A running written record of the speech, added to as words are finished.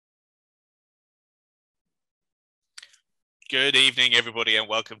Good evening, everybody, and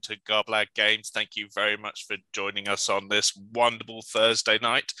welcome to Garblag Games. Thank you very much for joining us on this wonderful Thursday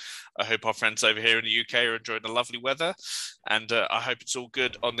night. I hope our friends over here in the UK are enjoying the lovely weather, and I hope it's all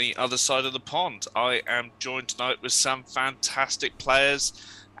good on the other side of the pond. I am joined tonight with some fantastic players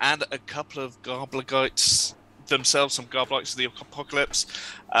and a couple of Garblagites themselves, some Garblites of the apocalypse,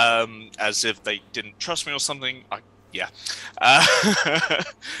 as if they didn't trust me or something. Yeah.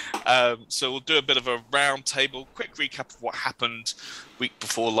 So we'll do a bit of a round table, quick recap of what happened week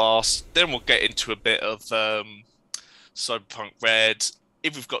before last. Then we'll get into a bit of Cyberpunk Red.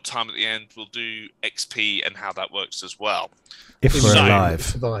 If we've got time at the end, we'll do XP and how that works as well. If we're alive.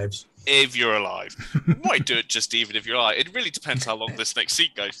 Survives. If you're alive. You might do it just even if you're alive. It really depends how long this next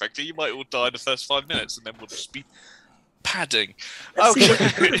scene goes, frankly. You might all die in the first 5 minutes and then we'll just be padding.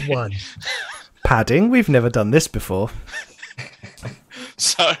 Okay. One. Padding? We've never done this before.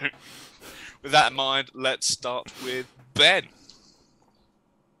 So, with that in mind, let's start with Ben.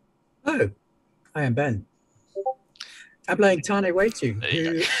 Oh, I am Ben. I'm playing Tane Waitu,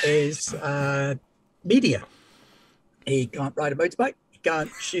 who is media. He can't ride a motorbike, he can't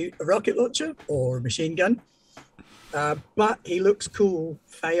shoot a rocket launcher or a machine gun, but he looks cool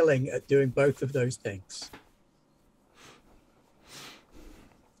failing at doing both of those things.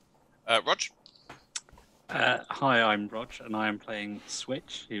 Rog? Hi, I'm Rog, and I am playing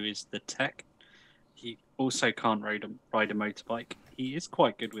Switch, who is the tech. He also can't ride a motorbike. He is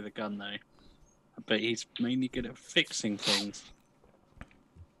quite good with a gun, though, but he's mainly good at fixing things.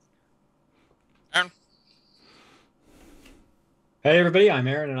 Aaron? Hey everybody, I'm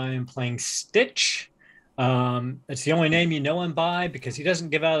Aaron and I am playing Stitch. It's the only name you know him by because he doesn't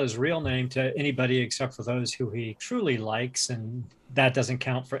give out his real name to anybody except for those who he truly likes, and that doesn't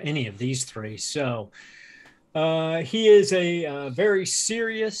count for any of these three. So he is a very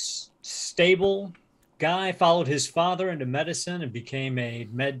serious, stable guy, followed his father into medicine and became a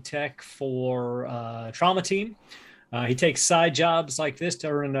med tech for trauma team. He takes side jobs like this to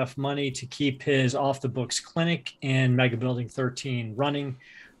earn enough money to keep his off-the-books clinic in Mega Building 13 running.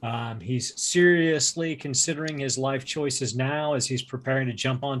 He's seriously considering his life choices now as he's preparing to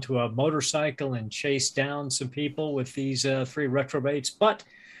jump onto a motorcycle and chase down some people with these 3 retrobates, but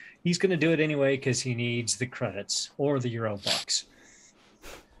he's going to do it anyway because he needs the credits or the Euro bucks.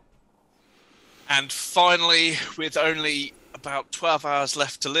 And finally, with only about 12 hours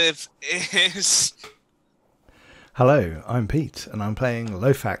left to live, is... Hello, I'm Pete, and I'm playing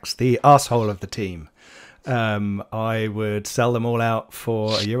Lofax, the arsehole of the team. I would sell them all out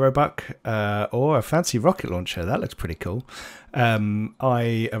for a Eurobuck or a fancy rocket launcher. That looks pretty cool.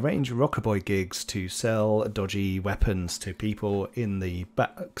 I arrange Rockaboy gigs to sell dodgy weapons to people in the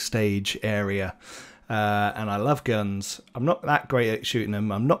backstage area. And I love guns. I'm not that great at shooting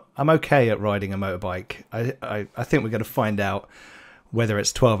them. I'm okay at riding a motorbike. I think we're going to find out whether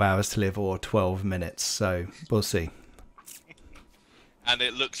it's 12 hours to live or 12 minutes. So we'll see. And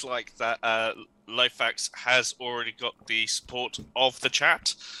it looks like that Lofax has already got the support of the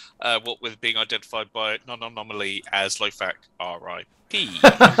chat, what with being identified by non-anomaly as Lofax R.I.P.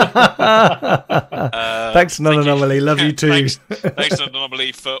 Thanks, non-anomaly. Love you too. Thanks,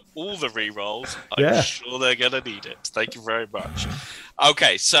 non-anomaly, for all the re-rolls. I'm sure they're going to need it. Thank you very much.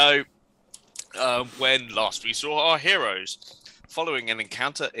 Okay, so when last we saw our heroes, following an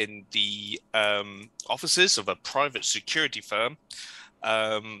encounter in the offices of a private security firm,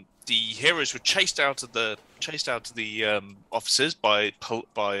 the heroes were chased out of the offices by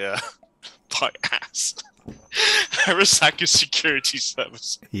ASS, Arasaka Security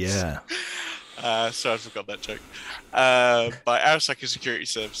Services. Yeah. Sorry, I forgot that joke. By Arasaka Security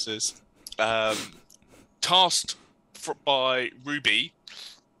Services, tasked by Ruby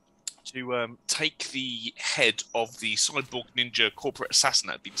to take the head of the cyborg ninja corporate assassin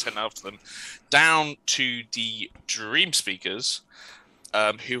that had been sent after them down to the Dream Speakers,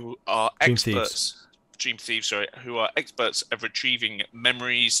 who are Dream Thieves, sorry, who are experts at retrieving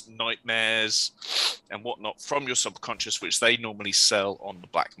memories, nightmares, and whatnot from your subconscious, which they normally sell on the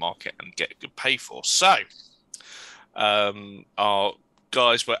black market and get good pay for. So, our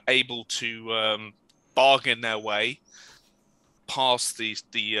guys were able to bargain their way past the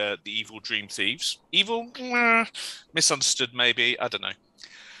evil Dream Thieves. Evil, misunderstood, maybe. I don't know.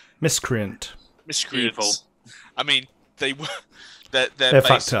 Miscreant. Evil. I mean, they were. They're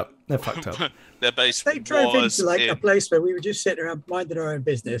fucked up. They're fucked up. Their base They drove into a place where we were just sitting around minding our own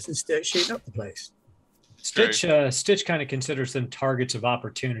business and shooting up the place. Stitch kind of considers them targets of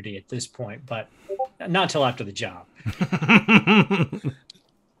opportunity at this point, but not until after the job.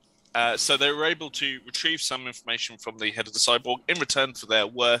 So they were able to retrieve some information from the head of the cyborg in return for their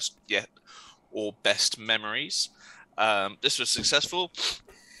worst yet or best memories. This was successful.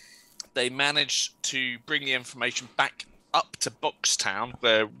 They managed to bring the information back up to Boxtown,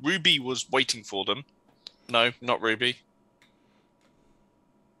 where Ruby was waiting for them. No, not Ruby.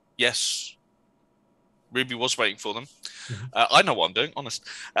 Yes, Ruby was waiting for them. I know what I'm doing, honest.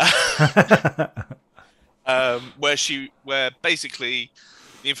 Where basically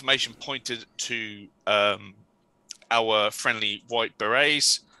the information pointed to our friendly white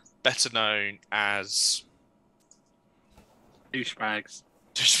berets, better known as douchebags,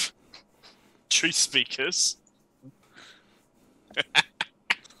 truth speakers,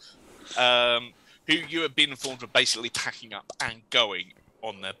 who you have been informed were basically packing up and going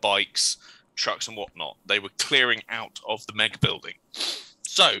on their bikes, trucks, and whatnot. They were clearing out of the mega building.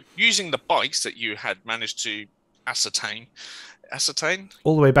 So, using the bikes that you had managed to ascertain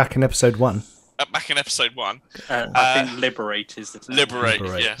all the way back in episode 1. Back in episode 1, I think liberate is the term. Liberate,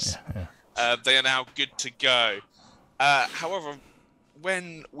 yes. Yeah. They are now good to go. However,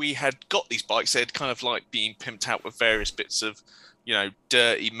 when we had got these bikes, they'd kind of like being pimped out with various bits of,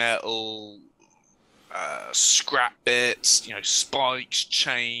 dirty metal, scrap bits, spikes,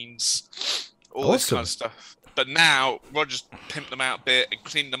 chains, all this kind of stuff. But now Roger's pimped them out a bit and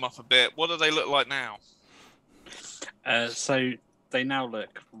cleaned them up a bit. What do they look like now? So they now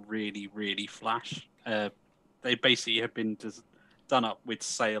look really, really flash. They basically have been done up with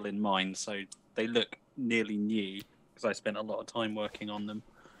sale in mind, so they look nearly new because I spent a lot of time working on them.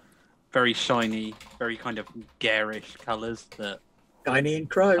 Very shiny, very kind of garish colours that shiny and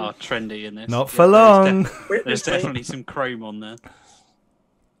chrome are trendy in this. Not for long. There's definitely some chrome on there.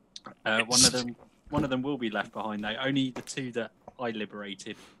 One of them will be left behind though. Only the two that I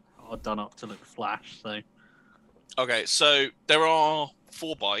liberated are done up to look flash. So. Okay, so there are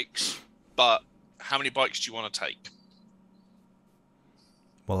 4 bikes, but how many bikes do you want to take?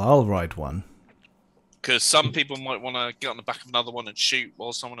 Well, I'll ride one. Because some people might want to get on the back of another one and shoot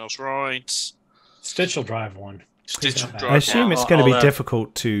while someone else rides. Stitch will drive one. Stitch will drive I assume one. it's going to be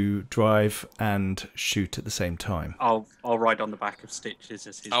difficult to drive and shoot at the same time. I'll ride on the back of Stitches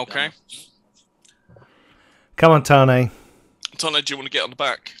as his Okay. gunner. Come on, Tane. Tane, do you want to get on the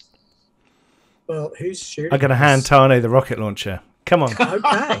back? Well, who's shooting? I'm going to hand Tane the rocket launcher. Come on.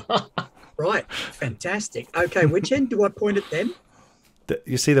 Okay. Right. Fantastic. Okay, which end do I point at them?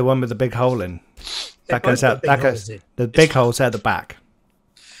 You see the one with the big hole in? That They've goes both out. got That big goes. holes in. The big hole's at the back.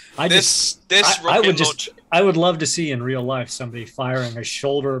 I rocket would I would love to see in real life somebody firing a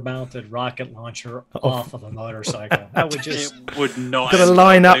shoulder-mounted rocket launcher off of a motorcycle. That would just It would not. Got to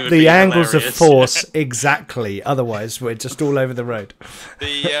line It up would the be angles of hilarious. force exactly. Otherwise, we're just all over the road.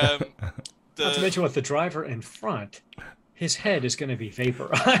 not to mention with the driver in front, his head is going to be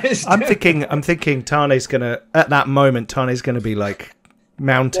vaporized. I'm thinking Tane's gonna at that moment. Tane's gonna be like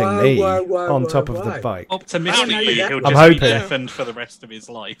mounting me on top of the bike. Optimistically, he'll I'm just hoping. be deafened for the rest of his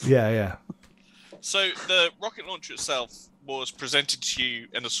life. Yeah. So the rocket launcher itself was presented to you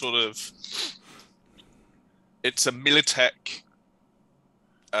in a sort of... It's a Militech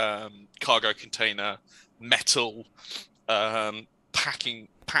cargo container, metal,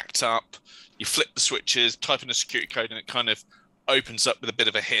 packed up. You flip the switches, type in a security code, and it kind of opens up with a bit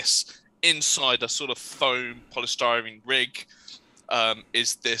of a hiss. Inside a sort of foam polystyrene rig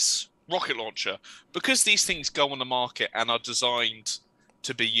is this rocket launcher. Because these things go on the market and are designed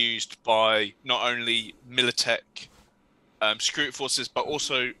to be used by not only Militech security forces, but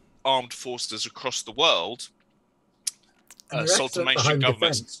also armed forces across the world, sold to mainstream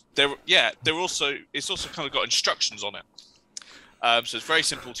governments. It's also kind of got instructions on it. So it's very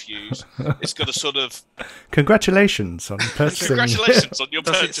simple to use. It's got a sort of... Congratulations on purchasing. Congratulations on your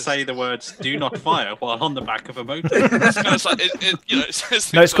Does purchase. it say the words "Do not fire" while on the back of a motor? It's kind of like, it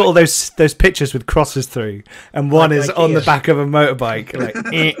says No, it's got all those pictures with crosses through, and one is on the back of a motorbike. Like,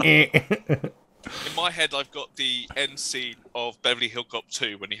 In my head, I've got the end scene of Beverly Hill Cop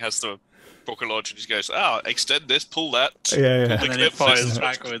 2 when he has the rocket launcher and he goes, extend this, pull that. Yeah. Pull the And then clip, it fires flips the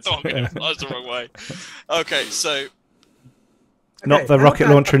backwards. switch. It flies the wrong way. Okay, so... Not the how rocket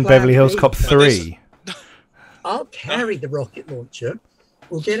about launcher a in plan Beverly Hills B? Cop 3. I'll carry the rocket launcher.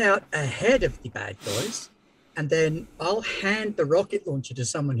 We'll get out ahead of the bad guys, and then I'll hand the rocket launcher to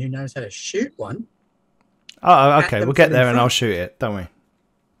someone who knows how to shoot one. Oh, okay. them We'll get from in there and I'll front. shoot it. Don't we?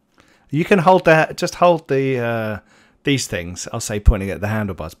 You can hold the these things. I'll say pointing at the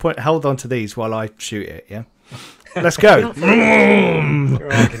handlebars. Hold on to these while I shoot it. Yeah. Let's go.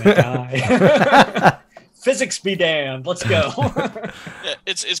 You're all gonna die. Physics be damned. Let's go. Yeah,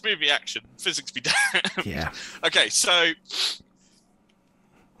 it's movie action. Physics be damned. Yeah. Okay, so...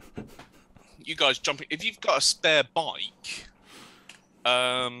 You guys jumping... If you've got a spare bike,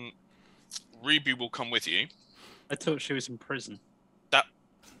 Ruby will come with you. I thought she was in prison. That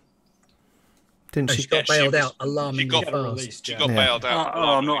Didn't No, she? she got Yeah, she bailed was- out alarmingly she got fast. released. she Yeah. got Yeah. bailed out. I'm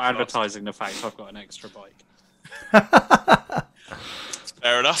alarmingly not fast. advertising the fact I've got an extra bike.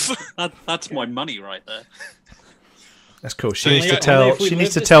 Fair enough. That's my money right there. That's cool. She So needs you to got- tell. Only if we She needs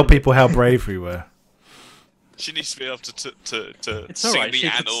live to to tell see it. people how brave we were. She needs to be able to It's sing alright, the she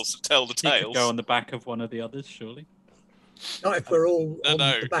could- annals and tell the He could tales. go on the back of one of the others, surely. Not if we're all No, on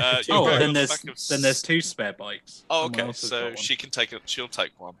no, the back of two you're Oh, going bikes. on then the there's back of then there's 2 spare bikes. Oh, Someone okay. else has So got one. she can take it. She'll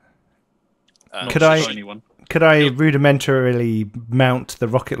take one. Not Could the I- shiny one. Could I Yep. rudimentarily mount the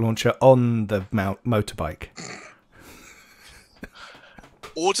rocket launcher on the motorbike?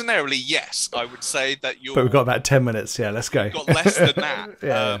 Ordinarily, yes, I would say that you're. But we've got about 10 minutes. Yeah, let's go. got less than that.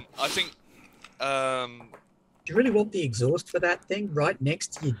 Yeah. I think. Do you really want the exhaust for that thing right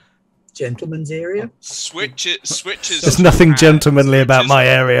next to your gentleman's area? Switches. There's nothing gentlemanly about my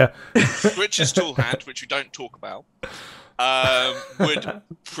area. Switches tool hand, which we don't talk about, would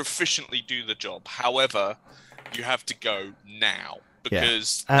proficiently do the job. However, you have to go now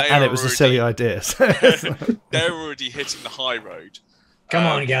because And it was a silly idea. they're already hitting the high road. Come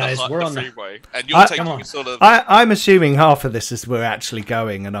on, guys, the we're on the. freeway, and you're I- taking Come on. a sort of. I'm assuming half of this is we're actually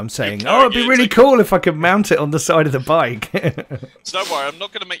going, and I'm saying, You're it'd be going, really it's cool if I could mount it on the side of the bike. So don't worry, I'm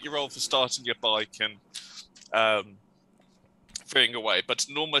not going to make you roll for starting your bike and freeing away, but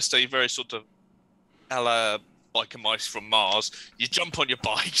it's almost a very sort of a la Bike and Mice from Mars. You jump on your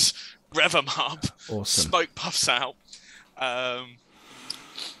bikes, rev them up, Awesome. smoke puffs out.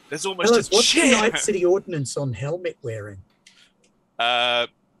 There's almost Fellas, a what's the cheer. Night City ordinance on helmet wearing?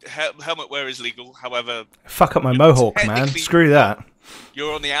 Helmet wear is legal. However, Fuck up my mohawk, man. Technically- Screw that.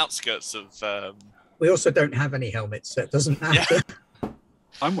 you're on the outskirts of. We also don't have any helmets, so it doesn't matter.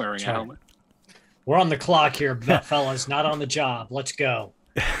 I'm wearing a Sorry. helmet. We're on the clock here, fellas, not on the job. Let's go.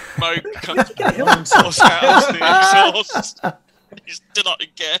 Smoke Get a helmet. pours out of the exhaust. He's done it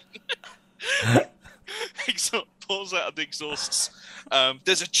again. Exhaust pours out of the exhausts.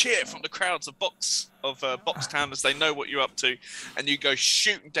 There's a cheer from the crowds of Boxtown as they know what you're up to, and you go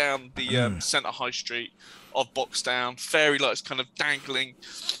shooting down the centre high street of Boxtown. Fairy lights kind of dangling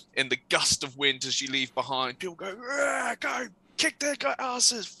in the gust of wind as you leave behind. People go, "Rah, go, kick their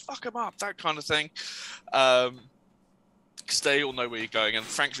asses, fuck them up," that kind of thing. Because they all know where you're going, and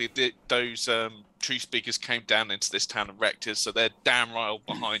frankly, those tree speakers came down into this town and wrecked it, so they're damn riled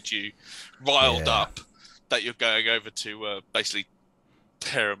behind you, riled Yeah. up that you're going over to basically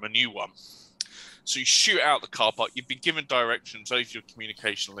tear them a new one. So you shoot out the car park. You've been given directions over your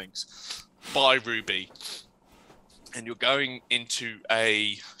communication links by Ruby, and you're going into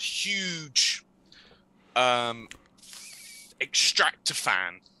a huge extractor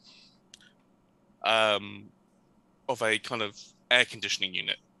fan of a kind of air conditioning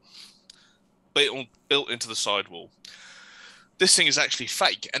unit built into the sidewall. This thing is actually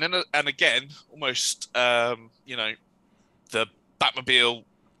fake, and then and again, almost the Batmobile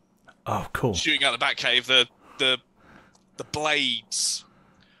Oh, cool. shooting out the Batcave. The blades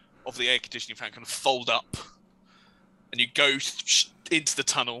of the air conditioning fan kind of fold up, and you go into the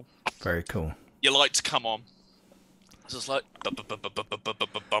tunnel. Very cool. Your lights come on. So it's like bum.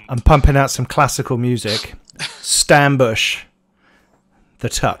 I'm pumping out some classical music. Stan Bush. The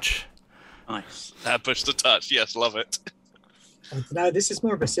Touch. Nice. Push the touch. Yes, love it. No, this is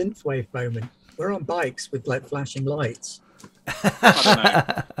more of a synthwave moment. We're on bikes with like flashing lights. I don't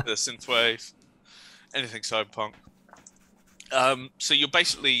know. The synthwave, anything cyberpunk. So you're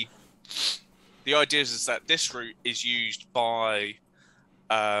basically, the idea is that this route is used by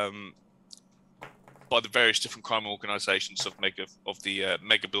the various different crime organisations of the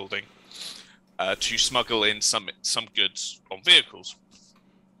mega building to smuggle in some goods on vehicles.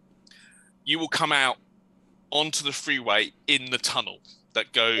 You will come out onto the freeway in the tunnel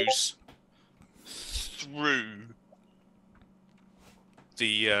that goes through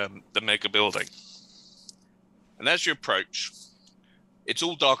the mega building, and as you approach, it's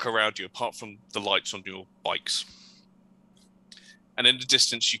all dark around you apart from the lights on your bikes, and in the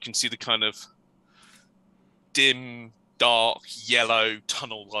distance you can see the kind of dim, dark, yellow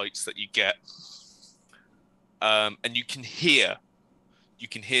tunnel lights that you get, and you can hear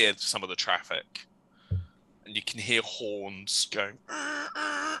some of the traffic, and you can hear horns going,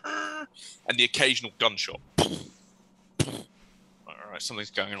 and the occasional gunshot. All right, something's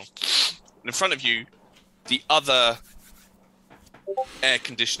going on. And in front of you, the other air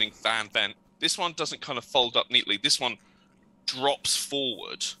conditioning fan vent. This one doesn't kind of fold up neatly. This one drops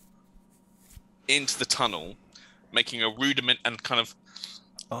forward into the tunnel, making a rudiment and kind of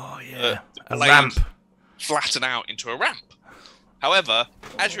Oh, yeah. the A blade ramp. flatten out into a ramp. However,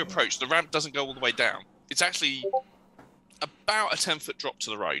 as you approach, the ramp doesn't go all the way down. it's actually about a 10-foot drop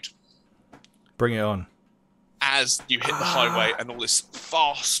to the road. Bring it on. As you hit the highway and all this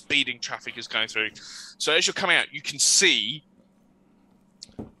fast speeding traffic is going through. So as you're coming out, you can see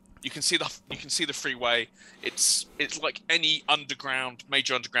the freeway. It's like any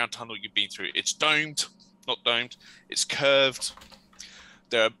major underground tunnel you've been through. It's domed, not domed. It's curved.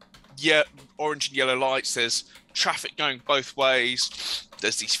 There are orange and yellow lights. There's traffic going both ways.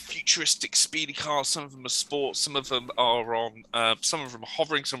 There's these futuristic speedy cars. Some of them are sports. Some of them are on. Some of them are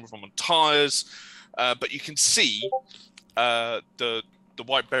hovering. Some of them on tires. But you can see the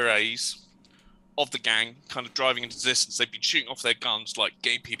white berets of the gang kind of driving into the distance. They've been shooting off their guns, like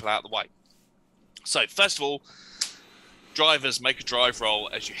getting people out of the way. So first of all, drivers make a drive roll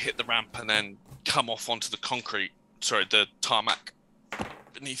as you hit the ramp and then come off onto the tarmac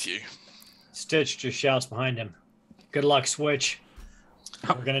beneath you. Stitch just shouts behind him. Good luck, Switch.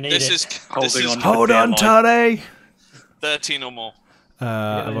 We're going to need it. Hold on, Tony. 13 or more.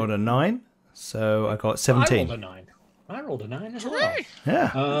 I rolled a 9, so I got 17. I rolled a 9 as well.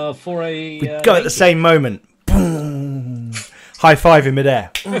 Yeah. For a... We go at the same moment. Boom. High five in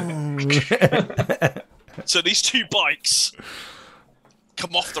midair. So these two bikes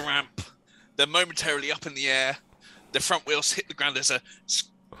come off the ramp. They're momentarily up in the air. Their front wheels hit the ground. There's a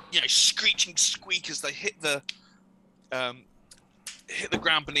screeching squeak as they hit the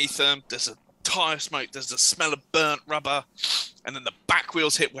ground beneath them. There's a tire smoke. There's the smell of burnt rubber, and then the back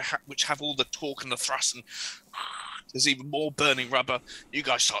wheels hit, which have all the torque and the thrust, and there's even more burning rubber. You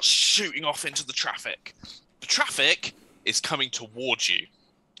guys start shooting off into the traffic. The traffic is coming towards you.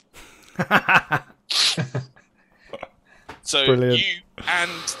 So Brilliant. you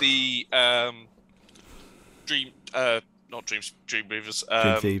and the Dream Movers.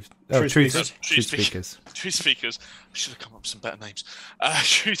 Dream Thieves. Truth Speakers. Truth Speakers. I should have come up with some better names.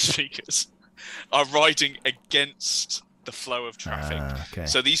 Truth Speakers are riding against the flow of traffic. Okay.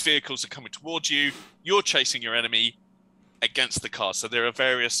 So these vehicles are coming towards you. You're chasing your enemy against the car. So there are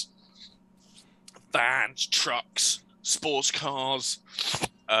various vans, trucks, sports cars,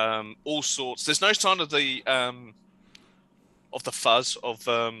 all sorts. There's no sign of the fuzz of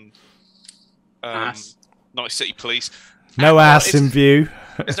Night City Police. No ass in view.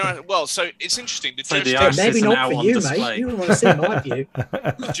 Well, so it's interesting. Maybe not for you, mate. You don't want to see my view.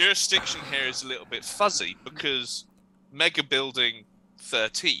 The jurisdiction here is a little bit fuzzy because Mega Building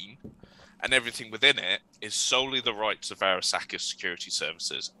 13 and everything within it is solely the rights of Arasaka Security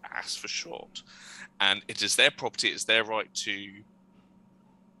Services, AS for short. And it is their property, it's their right to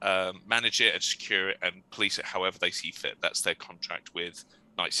manage it and secure it and police it however they see fit. That's their contract with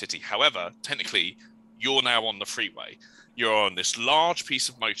Night City. However, technically, you're now on the freeway. You're on this large piece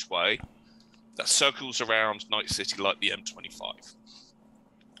of motorway that circles around Night City like the M25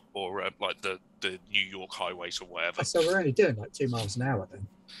 or like the New York highways or whatever. So we're only doing like 2 miles an hour then.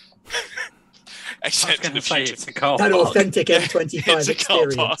 Except in the future. It's a car That park. authentic M25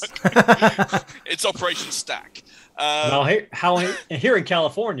 experience. It's Operation Stack. Now, here in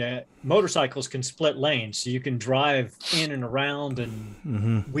California, motorcycles can split lanes, so you can drive in and around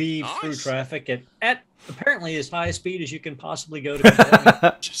and weave through traffic at apparently as high a speed as you can possibly go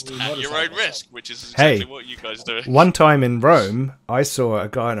to. Just at your own risk, which is exactly what you guys do. One time in Rome, I saw a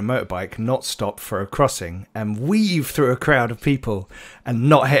guy on a motorbike not stop for a crossing and weave through a crowd of people and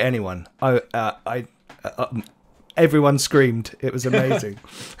not hit anyone. Everyone screamed. It was amazing.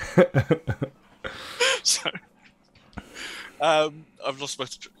 So, I've lost my...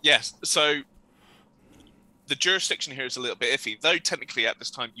 Yes, so the jurisdiction here is a little bit iffy. Though technically at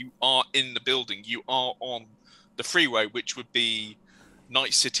this time you are in the building, you are on the freeway, which would be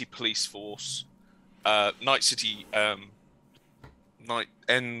Night City Police Force, Night City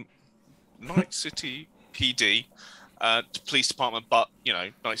PD, police department, but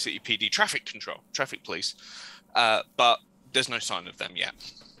Night City PD traffic police. But there's no sign of them yet.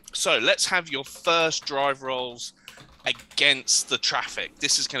 So let's have your first drive rolls against the traffic.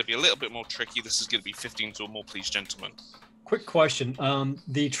 This is going to be a little bit more tricky. This is going to be 15 or more, please, gentlemen. Quick question: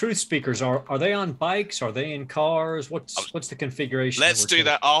 the Truth Speakers are they on bikes? Are they in cars? What's the configuration? Let's do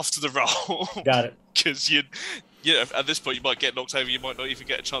that after the roll. Got it. Because at this point you might get knocked over. You might not even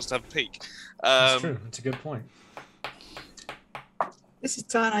get a chance to have a peek. That's true. That's a good point. This is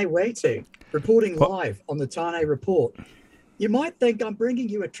Tane Waitu reporting live on the Tane Report. You might think I'm bringing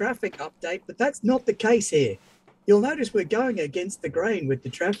you a traffic update, but that's not the case here. You'll notice we're going against the grain with the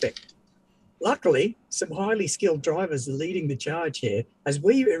traffic. Luckily, some highly skilled drivers are leading the charge here as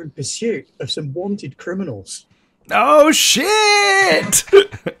we are in pursuit of some wanted criminals. Oh, shit!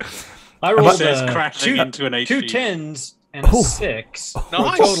 I rolled crashing into an 2 10s and a 6 for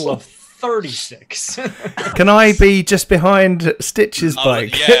a total of 36. Can I be just behind Stitch's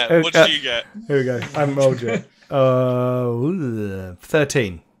bike? Yeah, what did you get? Here we go. I haven't rolled yet.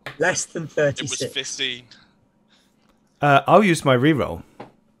 13. Less than It 36. was 15. I'll use my reroll.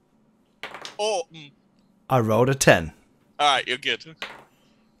 Oh, I rolled a 10 all right, you're good.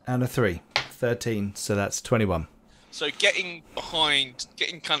 and a 3. 13, so that's 21. So getting behind,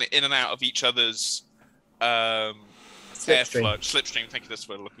 getting kind of in and out of each other's airflow, slipstream, thank you, that's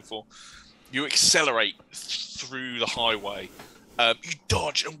what I'm looking for. You accelerate through the highway. You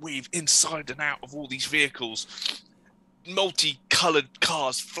dodge and weave inside and out of all these vehicles. Multi-coloured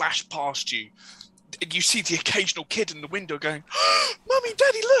cars flash past you. You see the occasional kid in the window going, "Mummy,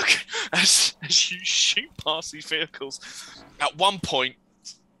 Daddy, look!" As you shoot past these vehicles. At one point,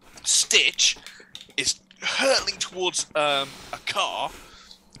 Stitch is hurtling towards a car.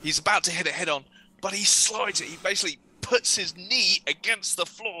 He's about to hit it head on, but he slides it. He basically puts his knee against the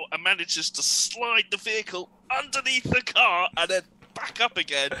floor and manages to slide the vehicle underneath the car and then back up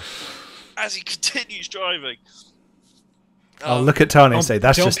again as he continues driving. I'll look at Tony and say,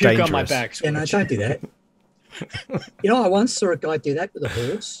 that's don't just puke dangerous. on my back. Yeah, no, don't do that. You know, I once saw a guy do that with a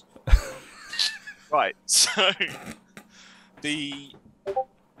horse. Right, so the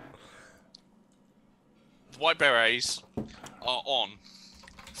White Berets are on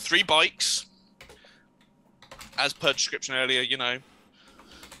 3 bikes, as per description earlier, you know,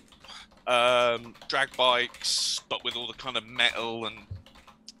 drag bikes, but with all the kind of metal and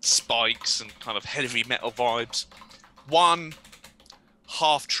spikes and kind of heavy metal vibes. 1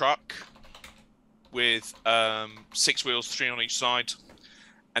 half truck with 6 wheels, 3 on each side,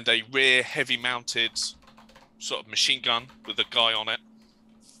 and a rear heavy mounted sort of machine gun with a guy on it.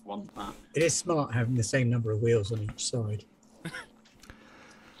 Want that? It is smart having the same number of wheels on each side.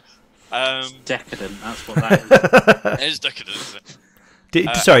 Decadent, that's what that is. It is decadent, isn't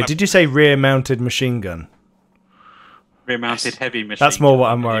it? Sorry, did you say rear-mounted machine gun? Rear-mounted heavy machine That's more gun,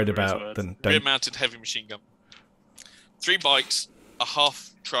 what I'm I worried believe were his about words. than Rear mounted heavy machine gun. 3 bikes, a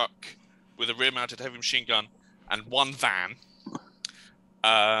half truck with a rear mounted heavy machine gun, and 1 van.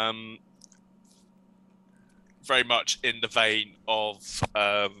 Very much in the vein of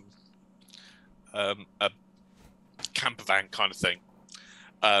a camper van kind of thing.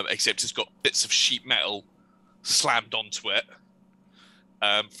 Except it's got bits of sheet metal slammed onto it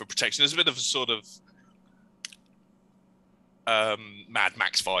for protection. There's a bit of a sort of Mad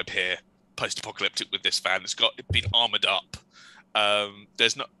Max vibe here, post-apocalyptic with this van. It's been armored up.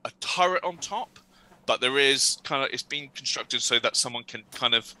 There's not a turret on top, but there is kind of, it's been constructed so that someone can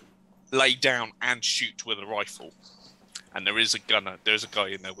kind of lay down and shoot with a rifle. And there is a gunner. There's a guy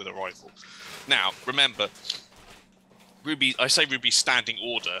in there with a rifle. Now, remember, I say Ruby's standing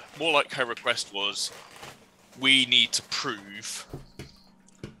order. More like her request was, we need to prove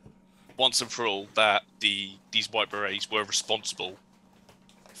once and for all that these White Berets were responsible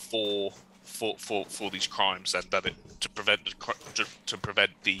for these crimes, and that to prevent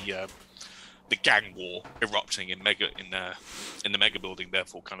the gang war erupting in the mega building,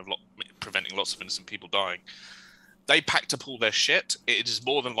 therefore kind of preventing lots of innocent people dying. They packed up all their shit. It is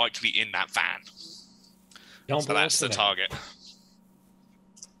more than likely in that van. So that's the target.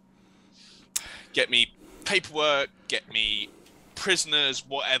 Get me paperwork, get me prisoners,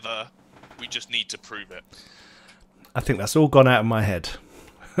 whatever. We just need to prove it. I think that's all gone out of my head.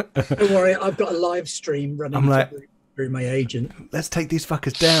 Don't worry, I've got a live stream running I'm like, through my agent. Let's take these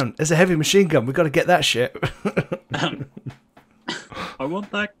fuckers down. There's a heavy machine gun. We've got to get that shit. I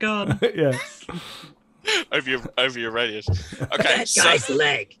want that gun. Yeah. over your radius. Okay, That guy's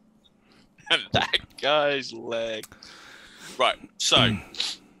leg. that guy's leg. Right, so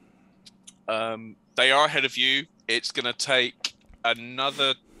they are ahead of you. It's going to take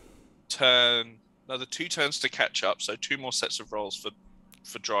another 2 turns to catch up, so 2 more sets of rolls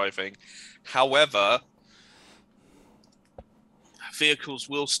for driving. However, vehicles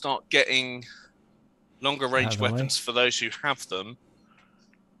will start getting longer range weapons. For those who have them,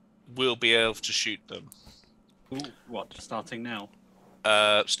 will be able to shoot them. Ooh, what, starting now?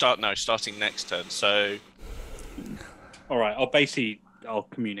 Starting next turn. So All right, I'll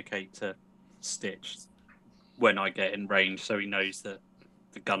communicate to Stitch when I get in range, so he knows that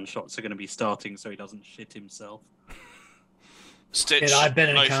the gunshots are going to be starting, so he doesn't shit himself. Stitch. And I've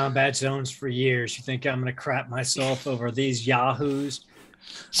been in combat zones for years. You think I'm going to crap myself over these yahoos?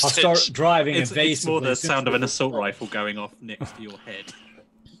 I'll start driving evasively. It's more the sound of an assault rifle going off next to your head.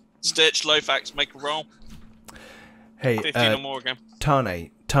 Stitch, Lofax, make a roll. Hey, 15 or more again.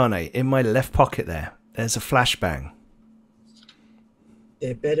 Tane, in my left pocket there's a flashbang.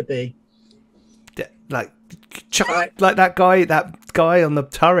 It better be. Like, chuck like that guy on the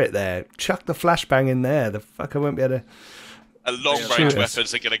turret there. Chuck the flashbang in there. The fucker won't be able to. Long-range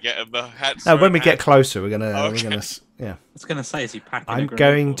weapons are going to get him. No, when we get closer, we're gonna. Yeah. I was going to say, is he packing? I'm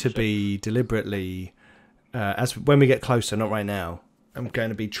going to be deliberately, when we get closer, not right now. I'm going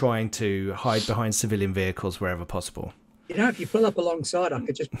to be trying to hide behind civilian vehicles wherever possible. You know, if you pull up alongside, I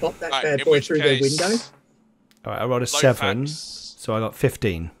could just pop that bad boy through the window. All right, I rolled a 7, so I got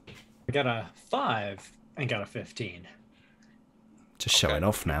 15. I got a 5 and got a 15. Just showing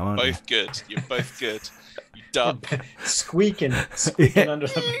off now, aren't both you? Good. You're both good. You duck. squeaking under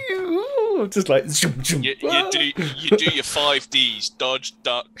the. Just like you do your 5Ds: dodge,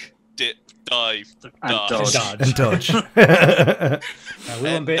 duck, dip, dive, and dodge.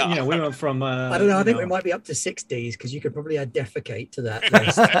 We went from. I don't know. I think we might be up to 6Ds because you could probably add defecate to that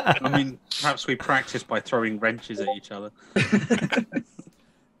list. I mean, perhaps we practice by throwing wrenches at each other.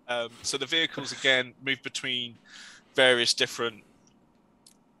 So the vehicles again move between various different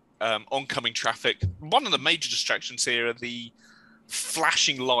oncoming traffic. One of the major distractions here are the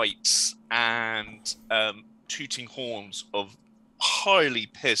flashing lights and tooting horns of highly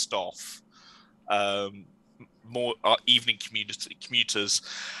pissed off evening commuters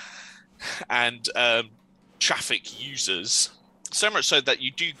and traffic users. So much so that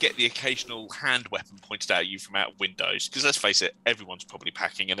you do get the occasional hand weapon pointed at you from out of windows. Because let's face it, everyone's probably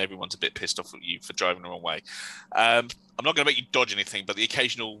packing and everyone's a bit pissed off at you for driving the wrong way. I'm not going to make you dodge anything, but the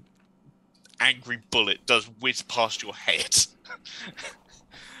occasional angry bullet does whiz past your head.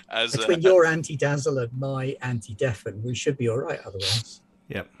 Between your anti-dazzle and my anti-deafen, we should be all right otherwise.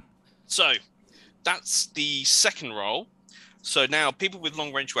 Yep. So that's the second role. So now people with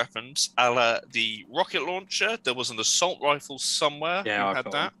long-range weapons, a la the rocket launcher. There was an assault rifle somewhere. Yeah, you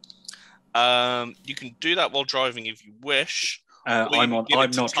had that. You can do that while driving if you wish. I'm not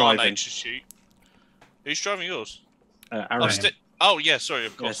driving. To shoot. Who's driving yours? Aaron. Yeah, sorry,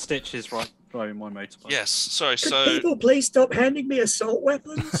 of course. Yeah, Stitch is driving my motorbike. Yes, sorry. Could people please stop handing me assault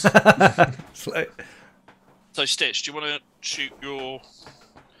weapons? So Stitch, do you want to shoot your?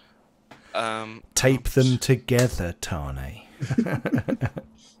 Tape them together, Tane.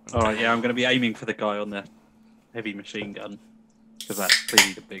 All right, yeah, I'm going to be aiming for the guy on the heavy machine gun because that's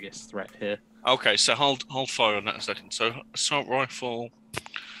clearly the biggest threat here. Okay, so hold fire on that a second. So assault rifle,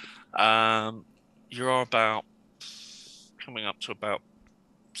 you are about coming up to about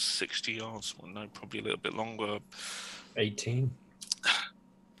 60 yards. Well, no, probably a little bit longer. 18.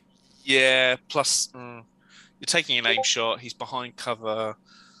 Yeah, plus you're taking an aim shot. He's behind cover.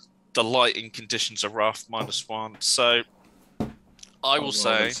 The lighting conditions are rough, -1. So I will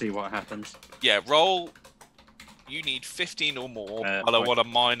say, see what happens. Yeah, roll. You need 15 or more. I want a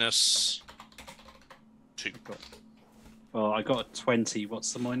 -2. Well, I got a 20.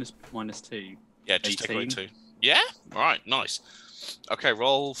 What's the -2? Yeah, just take away 2. Yeah? All right, nice. Okay,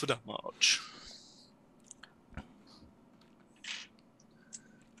 roll for damage.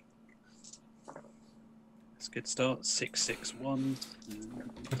 It's a good start. 661.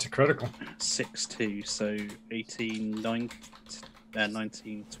 That's a critical. 62. So 18,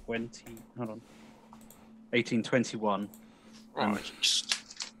 19, 20. Hold on. 18, 21. Right.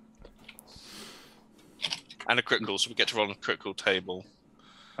 And a critical, so we get to roll on a critical table.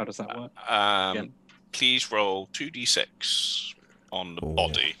 How does that work? Please roll 2d6 on the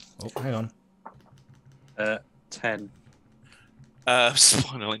body. Oh, hang on. 10.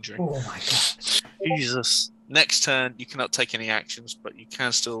 Spinal injury. Oh my god. Jesus. Next turn, you cannot take any actions, but you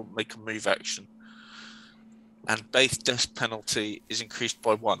can still make a move action. And base death penalty is increased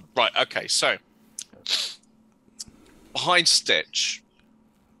by 1. Right, okay, so behind Stitch,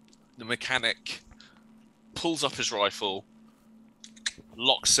 the mechanic pulls up his rifle,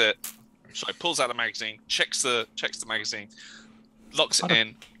 locks it, pulls out the magazine, checks the magazine, locks it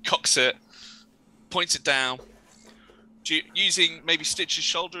in, cocks it, points it down, using maybe Stitch's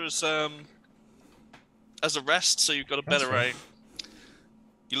shoulder as a rest, so you've got a better aim.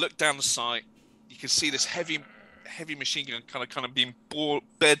 You look down the sight, you can see this heavy machine gun kind of being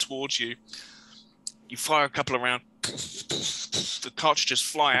bared towards you. You fire a couple of rounds, the cartridges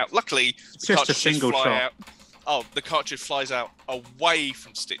fly out. Luckily, it's just a single shot. The cartridge flies out away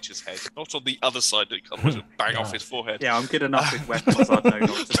from Stitch's head, not on the other side that comes to bang off his forehead. Yeah, I'm good enough with weapons. I know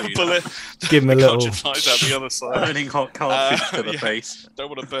not to do that. Give him a little. Cartridge flies out the other side. Burning hot cartridge to the face. Don't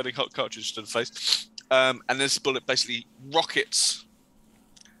want a burning hot cartridge to the face. And this bullet basically rockets,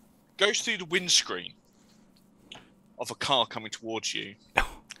 goes through the windscreen of a car coming towards you,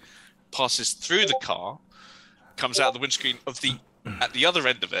 passes through the car, comes out of the windscreen at the other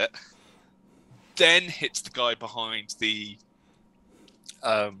end of it, then hits the guy behind the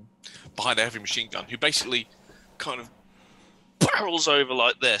heavy machine gun, who basically kind of barrels over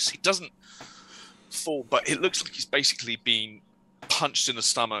like this. He doesn't fall, but it looks like he's basically been punched in the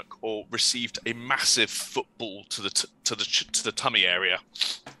stomach or received a massive football to the tummy area,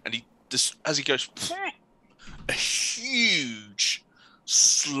 and as he goes, a huge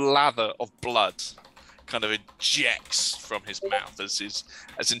slather of blood kind of ejects from his mouth as he's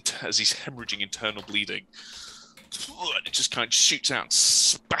hemorrhaging internal bleeding. It just kind of shoots out and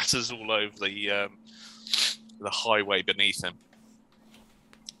spatters all over the highway beneath him.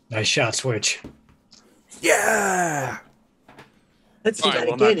 Nice shot, Switch. Yeah. Let's do that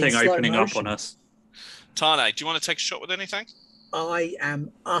Well, again that in thing slow opening up motion. on us. Tane, do you want to take a shot with anything? I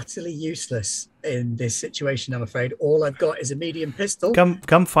am utterly useless in this situation, I'm afraid. All I've got is a medium pistol.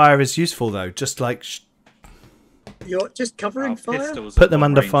 Gunfire is useful though. Just like You're just covering fire? Pistols Put at them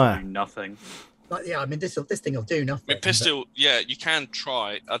long under range fire. do nothing. Like, yeah, I mean, this thing will do nothing. I mean, pistol, yeah, you can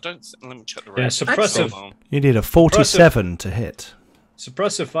try. Let me check the Yeah, range. suppressive. you need a 47 to hit.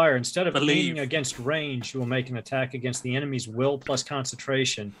 Suppressive fire, instead of Believe. aiming against range, you will make an attack against the enemy's will plus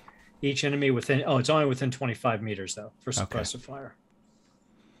concentration. Each enemy within... Oh, it's only within 25 meters, though, for suppressive fire.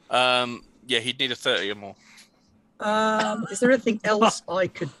 Yeah, he'd need a 30 or more. Is there anything else I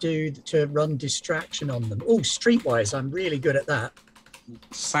could do to run distraction on them? Oh, streetwise, I'm really good at that.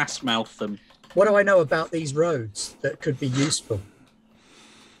 Sass mouth them. What do I know about these roads that could be useful?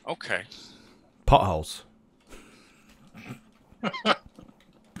 Okay. Potholes.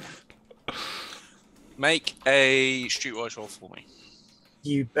 Make a streetwise roll for me.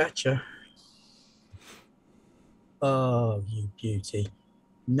 You betcha. Oh, you beauty.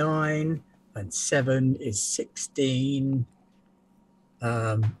 9 and 7 is 16.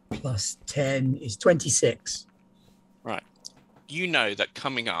 Plus 10 is 26. Right. You know that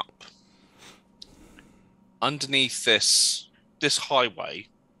coming up underneath this highway,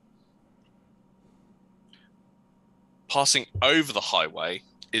 passing over the highway,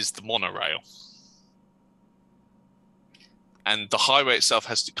 is the monorail. And the highway itself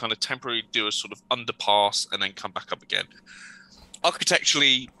has to kind of temporarily do a sort of underpass and then come back up again.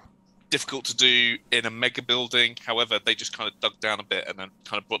 Architecturally difficult to do in a mega building. However, they just kind of dug down a bit and then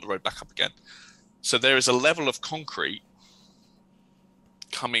kind of brought the road back up again. So there is a level of concrete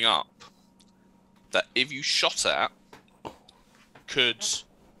coming up that if you shot at, could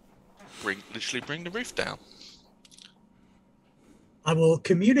literally bring the roof down. I will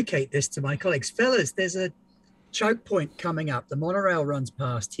communicate this to my colleagues. Fellas, there's a choke point coming up. The monorail runs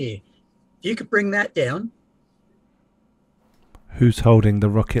past here. If you could bring that down. Who's holding the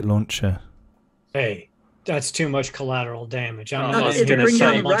rocket launcher? Hey, that's too much collateral damage. I'm No, not It'll going to bring kill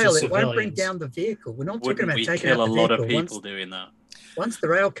down a the bunch rail. of It won't bring civilians. down the vehicle. We're not talking Wouldn't about we taking kill out a the lot vehicle. of people doing that? Once the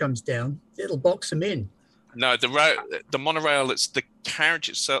rail comes down, it'll box them in. No, the monorail, it's the carriage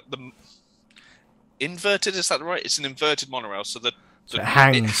itself. The inverted, is that right? It's an inverted monorail, so it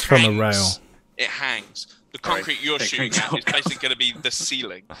hangs from a rail. It hangs. The concrete you're It shooting hangs at is basically going to be the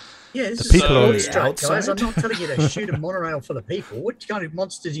ceiling. Yeah, this The is people a on road the strike, guys. outside? I'm not telling you to shoot a monorail for the people. What kind of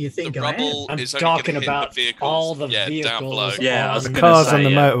monster do you think The I am? rubble I'm is only going to talking hit about the vehicles. all the down below. vehicles Yeah, I was on The gonna cars say, on the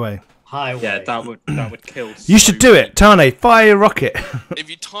yeah. motorway. highway. Yeah, that would kill. You should do it, Tane. Fire your rocket. If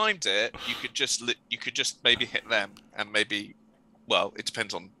you timed it, you could just maybe hit them and maybe. Well, it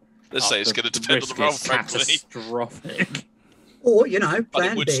depends on. Let's say it's going to depend on the roll, frankly. Catastrophic. Or, you know, But it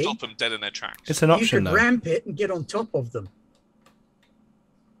plan would B, stop them dead in their tracks. It's an you option could though. ramp it and get on top of them.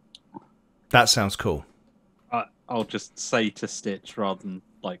 That sounds cool. I'll just say to Stitch rather than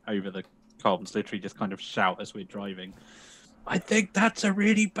like over the comms, literally just kind of shout as we're driving. I think that's a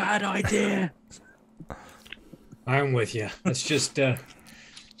really bad idea. I'm with you. Let's just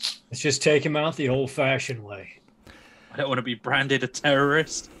take him out the old-fashioned way. I don't want to be branded a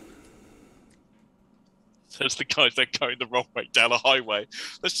terrorist. There's the guys that are going the wrong way down a highway.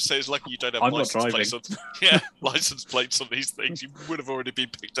 Let's just say it's lucky you don't have I'm not license plates driving. license plates on these things. You would have already been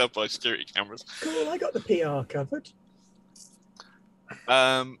picked up by security cameras. Cool, I got the PR covered.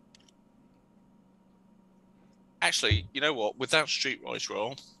 Actually, you know what? Without streetwise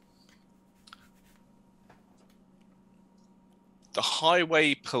roll, the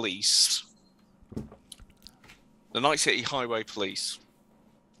highway police, the Night City Highway Police,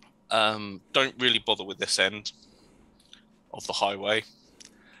 don't really bother with this end of the highway.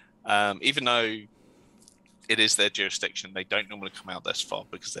 Even though it is their jurisdiction, they don't normally come out this far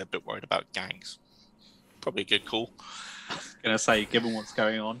because they're a bit worried about gangs. Probably a good call. Gonna say, given what's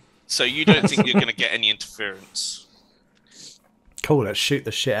going on. So you don't think you're going to get any interference? Cool. Let's shoot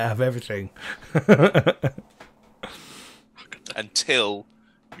the shit out of everything. Until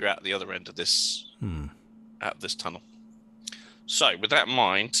you're at the other end of this out of this tunnel. So with that in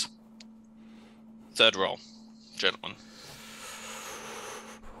mind, third roll. gentlemen.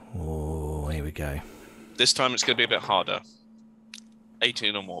 Oh, here we go. This time it's going to be a bit harder.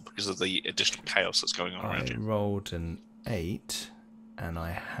 18 or more because of the additional chaos that's going on around I you. rolled an 8, and I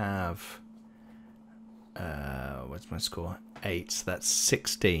have... what's my score? 8, so that's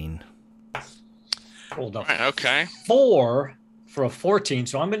 16. Rolled up Right, okay. 4 for a 14,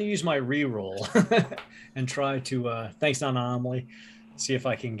 so I'm going to use my reroll and try to, thanks Anomaly, see if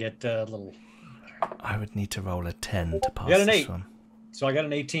I can get a little... I would need to roll a 10 to pass You got an this 8. one. So I got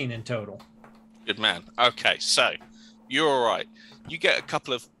an 18 in total. Good man. Okay, so you're all right. You get a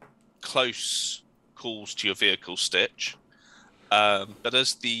couple of close calls to your vehicle, Stitch. But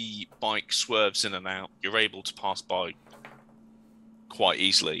as the bike swerves in and out, you're able to pass by quite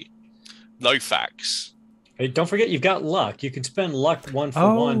easily. Lofax. Hey, don't forget you've got luck. You can spend luck 1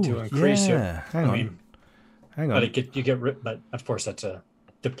 for 1 to increase it. Hang on. Hang on. But but of course that's a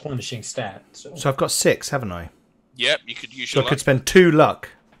replenishing stat. So So I've got 6, haven't I? Yep, you could use So your I could luck. spend 2 luck.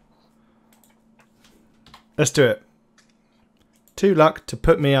 Let's do it. 2 luck to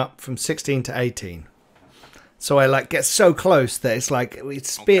put me up from 16 to 18. So I like get so close that it's like we're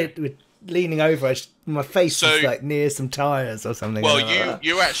leaning over. My face is like near some tires or something. Well,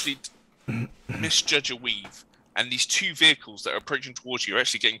 you actually misjudge a weave, and these two vehicles that are approaching towards you are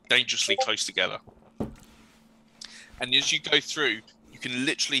actually getting dangerously close together. And as you go through, you can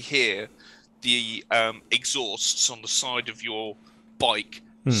literally hear the exhausts on the side of your bike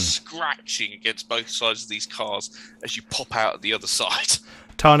scratching against both sides of these cars as you pop out at the other side.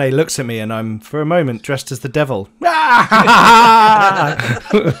 Tane looks at me and I'm, for a moment, dressed as the devil.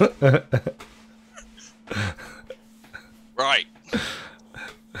 Right.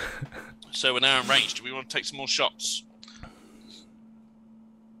 So we're now in range. Do we want to take some more shots?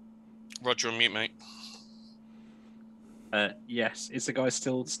 Roger, on mute, mate. Yes. Is the guy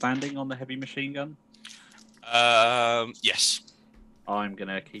still standing on the heavy machine gun? Yes. I'm going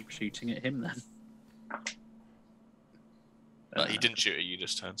to keep shooting at him then. He didn't shoot at you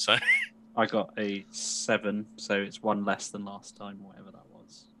this turn, so... I got a 7, so it's 1 less than last time, whatever that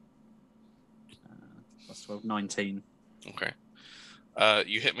was. Plus 12, 19. Okay.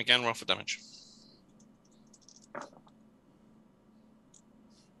 You hit him again, roll for damage.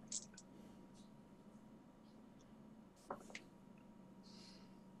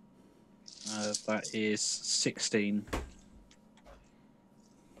 That is 16.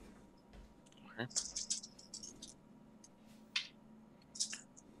 Okay.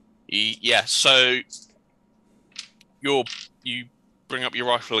 Yeah, so you bring up your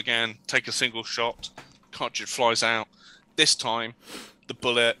rifle again, take a single shot, cartridge flies out. This time, the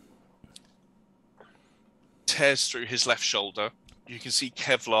bullet tears through his left shoulder. You can see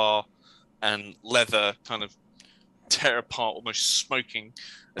Kevlar and leather kind of tear apart, almost smoking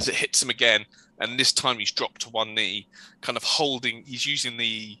as it hits him again. And this time he's dropped to one knee, kind of holding, he's using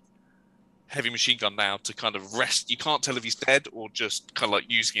the heavy machine gun now to kind of rest. You can't tell if he's dead or just kind of like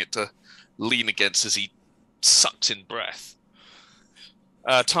using it to lean against as he sucks in breath.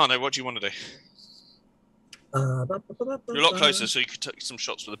 Tano, what do you want to do? You're a lot closer, so you could take some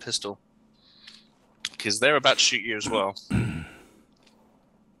shots with a pistol. Because they're about to shoot you as well.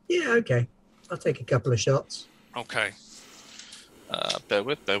 Yeah, okay. I'll take a couple of shots. Okay. Bear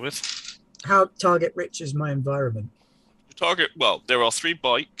with. How target rich is my environment? Your target, well, there are 3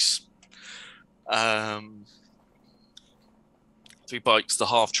 bikes. 3 bikes, the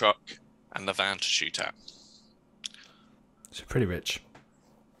half truck, and the van to shoot at. It's pretty rich.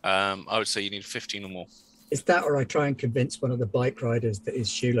 I would say you need 15 or more. Is that, or I try and convince one of the bike riders that his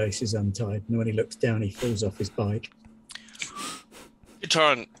shoelace is untied, and when he looks down, he falls off his bike.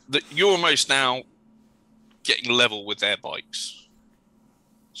 You're almost now getting level with their bikes.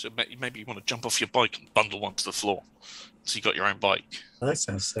 So maybe you want to jump off your bike and bundle one to the floor. So you got your own bike. That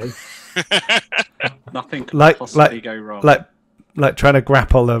sounds safe. Nothing could possibly go wrong. Like trying to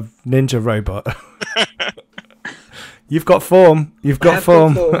grapple a ninja robot. You've got form. You've got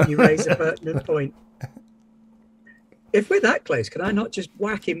form. You raise a pertinent point. If we're that close, can I not just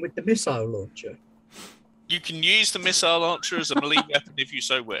whack him with the missile launcher? You can use the missile launcher as a melee weapon if you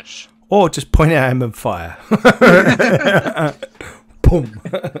so wish. Or just point it at him and fire. Boom.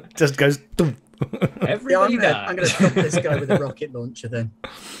 Just goes. Boom. Everybody I'm going to stop this guy with a rocket launcher then.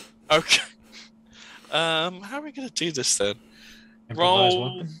 Okay. How are we going to do this then? Improvise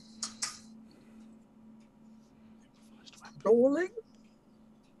Roll. weapon. Rolling?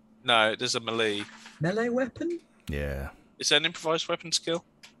 No, there's a melee. Melee weapon? Yeah. Is there an improvised weapon skill?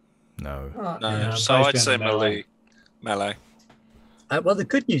 No. No. Yeah, So probably I'd say melee. Melee. Well, the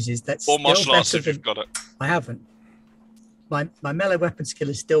good news is that's Or still martial arts better if you've than... got it. I haven't. my melee weapon skill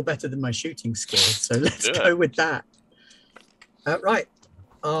is still better than my shooting skill, so let's Yeah. go with that. Right,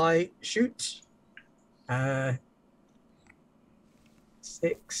 I shoot.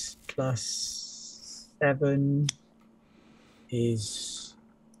 6 plus 7 is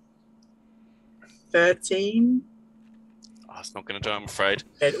 13. Oh, it's not going to do it, I'm afraid.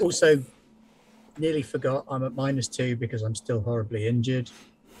 It also nearly forgot I'm at -2 because I'm still horribly injured.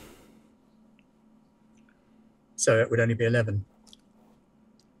 So it would only be 11.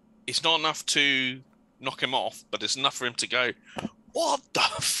 It's not enough to knock him off, but it's enough for him to go, what the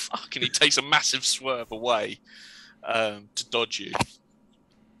fuck? And he takes a massive swerve away to dodge you.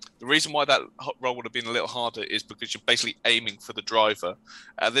 The reason why that roll would have been a little harder is because you're basically aiming for the driver.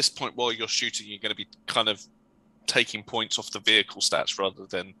 At this point, while you're shooting, you're going to be kind of taking points off the vehicle stats rather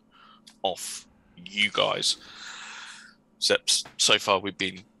than off you guys. Except so far we've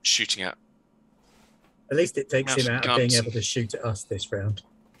been shooting at. At least it takes him out of being guns. able to shoot at us this round.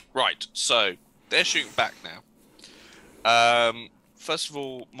 Right, so they're shooting back now. First of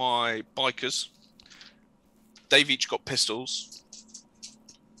all, my bikers, they've each got pistols.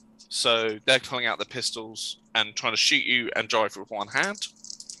 So they're pulling out the pistols and trying to shoot you and drive with one hand.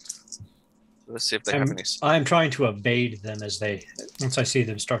 Let's see if they have any. I'm trying to evade them as they, once I see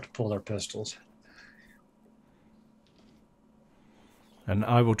them start to pull their pistols. And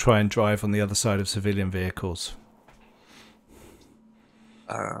I will try and drive on the other side of civilian vehicles.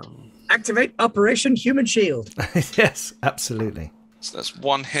 Activate Operation Human Shield. Yes, absolutely. So that's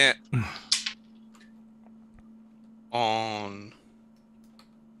one hit on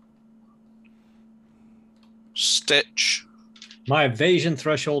Stitch. My evasion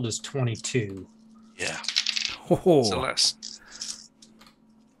threshold is 22. Yeah. Oh. So less.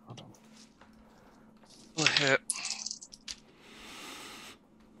 Hold on. One hit.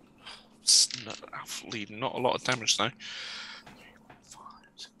 Not a lot of damage though. 5,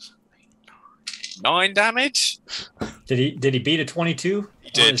 6, 7, 8, 9. 9 damage. Did he beat a 22? He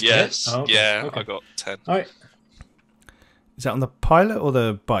did, yes. Oh, okay. Yeah, Okay. I got 10. All right. Is that on the pilot or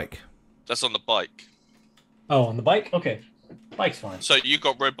the bike? That's on the bike. Oh, on the bike? Okay. Bike's fine. So you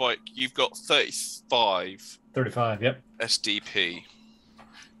got road bike. You've got 35 35, yep. SDP.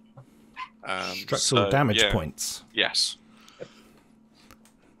 Structural damage points. Yes.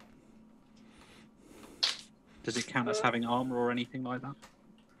 Does it count as having armor or anything like that?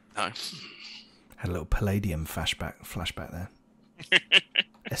 No. Had a little Palladium flashback there.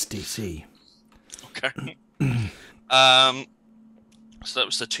 SDC. Okay. So that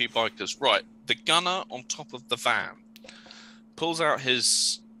was the two bikers. Right. The gunner on top of the van pulls out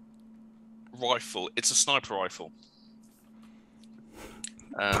his rifle. It's a sniper rifle.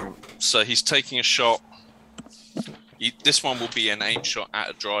 So he's taking a shot. This one will be an aim shot at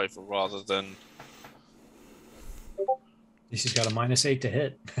a driver rather than... He's got a -8 to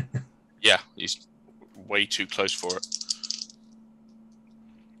hit. Yeah, he's way too close for it.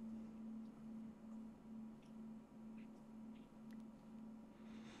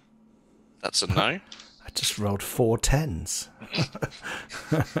 That's a no. I just rolled 4 10s.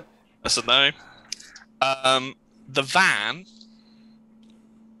 That's a no. The van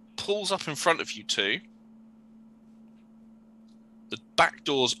pulls up in front of you two. The back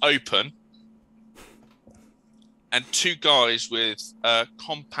door's open. And two guys with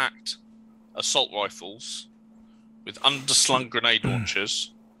compact assault rifles with underslung grenade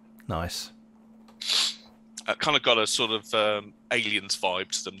launchers. Nice. Kind of got a sort of aliens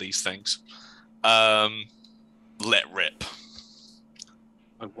vibe to them, these things. Let rip.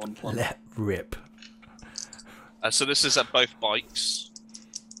 I want one. Let rip. So this is at both bikes.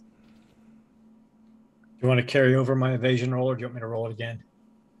 Do you want to carry over my evasion roll, or do you want me to roll it again?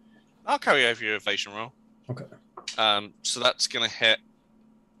 I'll carry over your evasion roll. Okay. So that's going to hit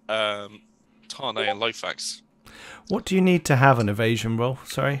Tane and Lofax. What do you need to have an evasion roll?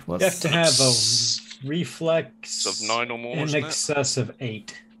 Sorry, what's... You have to have a reflex Of 9 or more, in isn't it? excess of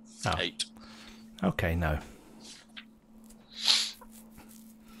 8. Oh. 8. Okay, no.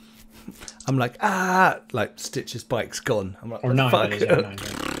 I'm like, like Stitch's bike's gone. I'm like, Or 9, fuck? that is, yeah, 9.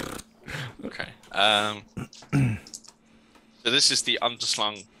 Okay. So this is the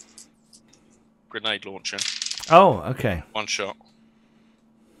underslung grenade launcher. Oh, okay. One shot.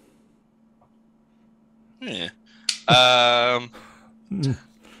 Yeah.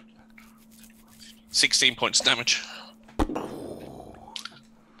 16 points damage.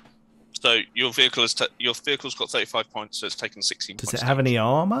 So your vehicle has your vehicle's got 35 points, so it's taken 16 Does points. it have any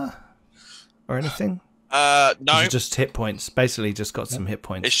armor or anything? No. It's just hit points. Basically, just got some hit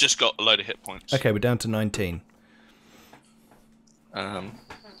points. It's just got a load of hit points. Okay, we're down to 19.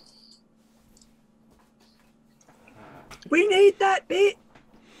 We need that bit.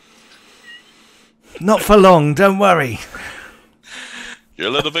 Not for long, don't worry. You're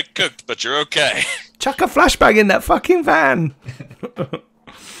a little bit cooked, but you're okay. Chuck a flashbang in that fucking van.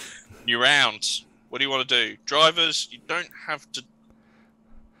 New round. What do you want to do? Drivers, you don't have to...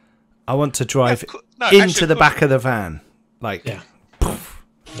 I want to drive No, into actually, the back of the van. Like, Yeah.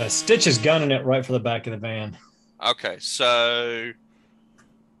 The Stitch is gunning it right for the back of the van. Okay, so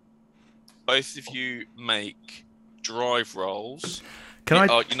both of you make drive rolls. can I?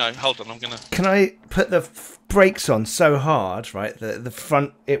 Oh, hold on. I'm gonna. Can I put the brakes on so hard, right? The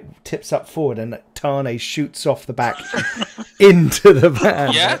front it tips up forward and Tane shoots off the back into the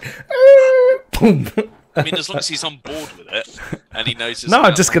van. Yeah. Like, boom. I mean, as long as he's on board with it and he knows. No,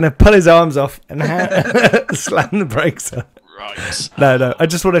 I'm just gonna pull his arms off and slam the brakes on. Right. No. I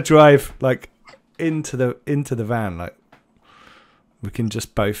just want to drive like into the van. Like we can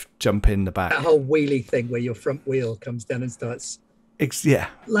just both jump in the back. That whole wheelie thing where your front wheel comes down and starts, Yeah.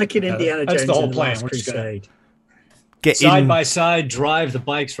 like in Indiana that's Jones the whole and the plan. Last We're just gonna- Crusade. Get Side in. by side, drive the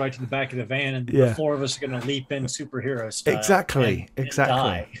bikes right to the back of the van, and Yeah. the four of us are going to leap in superhero style. Exactly. and Exactly.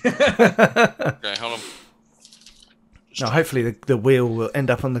 die. Okay, hold on. No, hopefully the wheel will end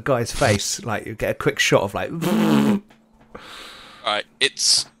up on the guy's face. Like you get a quick shot of like. Right,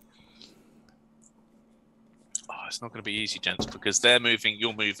 it's not going to be easy, gents, because they're moving,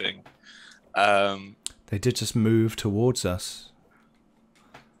 you're moving. They did just move towards us.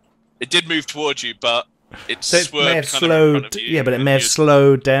 It did move towards you, but it So it swerved may have kind of in front slowed. of you. Yeah, but it may have You-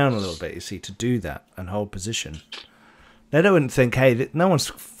 slowed down a little bit. You see, to do that and hold position. They don't think, hey, no one's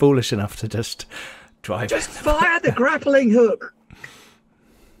foolish enough to just drive. Just fire the grappling hook.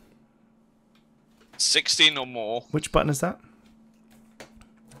 16 or more. Which button is that?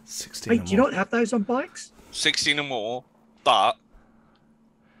 16. Wait, or do you more. not have those on bikes? 16 or more, but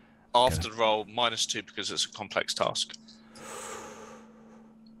after the roll, -2 because it's a complex task.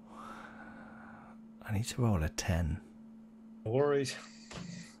 I need to roll a 10. No worries.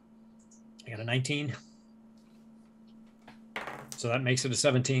 I got a 19. So that makes it a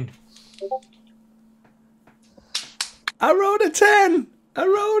 17. I rolled a 10. I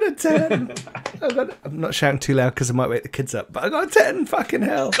rolled a 10. I'm not shouting too loud because I might wake the kids up, but I got a 10. Fucking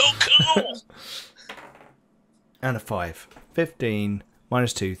hell. Cool. And a 5. 15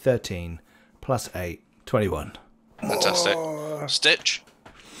 -2, 13 +8, 21. Fantastic. Stitch.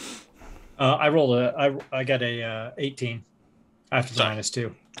 I rolled I got a 18 after the So-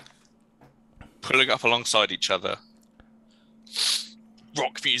 -2. Pulling up alongside each other.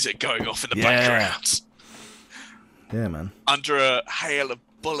 Rock music going off in the Yeah. background. Yeah, man. Under a hail of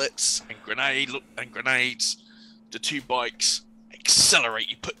bullets and grenades, the two bikes accelerate.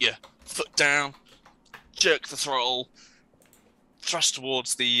 You put your foot down, jerk the throttle, thrust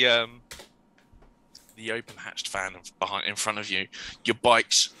towards the open hatched van in front of you. Your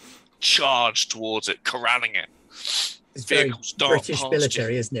bikes charge towards it, corralling it. It's very Vehicles dart British past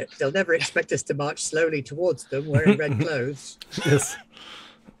military, isn't it? They'll never expect us to march slowly towards them wearing red clothes. Yes.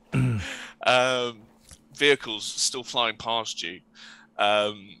 Vehicles still flying past you.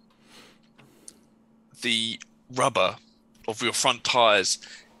 The rubber of your front tires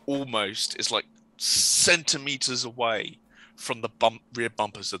almost is like centimeters away from the rear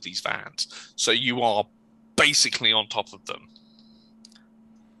bumpers of these vans. So you are basically on top of them.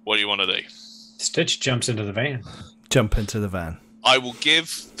 What do you want to do? Stitch jumps into the van. Jump into the van. I will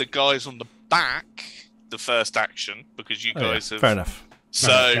give the guys on the back the first action because you Oh, yeah. guys have. Fair enough. So,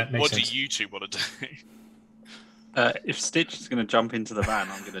 that makes what sense. do you two want to do? If Stitch is going to jump into the van,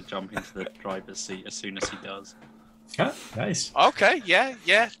 I'm going to jump into the driver's seat as soon as he does. Huh? Nice. Okay, yeah.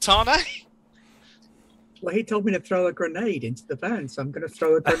 Tane? Well, he told me to throw a grenade into the van, so I'm going to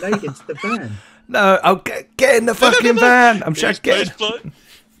throw a grenade into the van. No, I'll get in the fucking van. I'm sure get.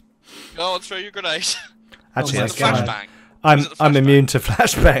 Go on, throw your grenade. Actually, Oh my that's The God. fine. flashbang. Was it the I'm flashbang? immune to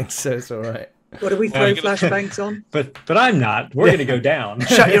flashbangs, so it's all right. What do we throw you're gonna- flashbangs on? But I'm not. We're Yeah. going to go down.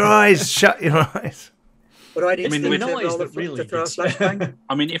 Shut your eyes. Shut your eyes. What do I need It's to the do noise to roll that to really throw a gets- flashbang?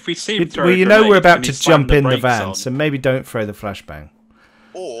 I mean, if we see him throw Well, a you know grenade we're about and he to slammed jump in the brakes van, on- so maybe don't throw the flashbang.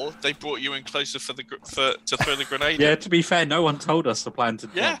 Or they brought you in closer to throw the grenade. Yeah, in. to be fair, no one told us the plan to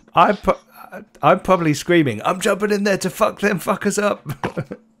Yeah. jump. I'm probably screaming. I'm jumping in there to fuck them fuckers up.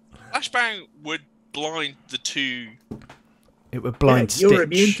 Flashbang would blind the two. It would blind Yeah, you're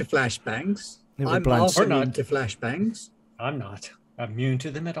Stitch. immune to flashbangs. It would I'm blind also Or not. immune to flashbangs. I'm not immune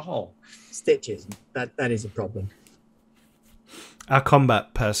to them at all. Stitch isn't. That is a problem. Our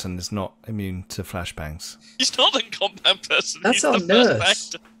combat person is not immune to flashbangs. He's not a combat person. That's he's our the first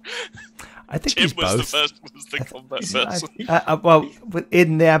nurse. actor. I think Tim he's was both. the combat He's- person. Well,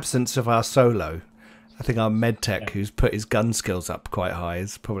 in the absence of our solo, I think our med tech, who's put his gun skills up quite high,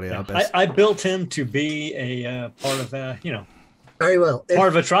 is probably our best. I built him to be a part of Very well. part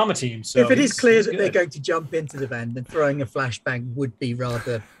of a trauma team. So if it is clear that good. they're going to jump into the van, then throwing a flashbang would be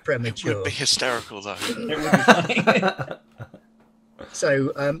rather premature. Would be hysterical though. It would be funny.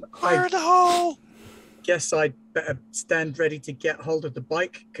 So Fire I in the hole! guess I'd better stand ready to get hold of the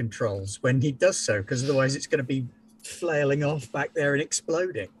bike controls when he does so, because otherwise it's going to be flailing off back there and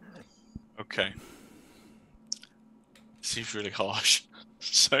exploding. Okay. Seems really harsh.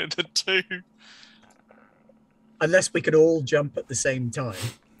 So the two. Unless we could all jump at the same time.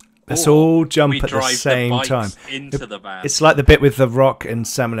 Let's Or all we jump at the drive same bikes time. into the van. It's like the bit with The Rock and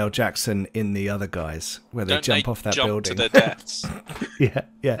Samuel L. Jackson in The Other Guys, where they Don't jump they off that jump building. to their deaths? Yeah.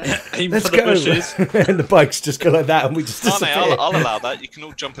 Aim Let's for the go. bushes. And the bikes just go like that, and we just Arne, disappear. I'll allow that. You can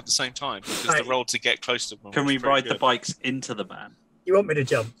all jump at the same time because the roll to get close to them. Can was we pretty ride the good. bikes into the van? You want me to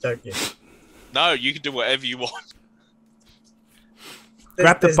jump, don't you? No, you can do whatever you want.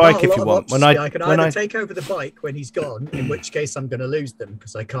 Grab the There's bike not a if lot you of want. options. When I- I can when either I- take over the bike when he's gone, in which case I'm going to lose them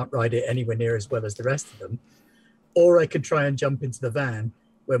because I can't ride it anywhere near as well as the rest of them, or I could try and jump into the van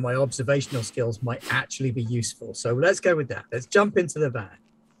where my observational skills might actually be useful. So let's go with that. Let's jump into the van.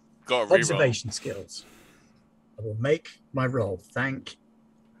 Got a reroll. Observation skills. I will make my roll. Thank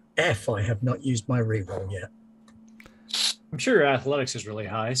F, I have not used my reroll yet. I'm sure your athletics is really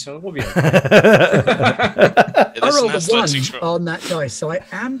high, so we'll be okay. I It is an rolled a 1 athletics roll. on that dice, so I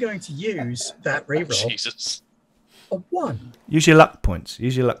am going to use that reroll. Jesus. A 1. Use your luck points.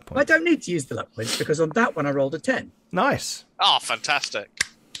 Use your luck I points. don't need to use the luck points because on that one I rolled a 10 Nice. Oh, fantastic.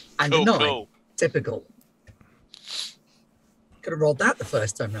 and Cool, a 9. cool. Typical. Could have rolled that the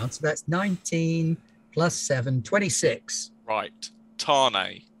first time round, so that's 19 plus 7, 26. Right.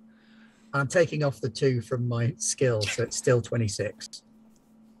 Tane. I'm taking off the 2 from my skill, so it's still 26.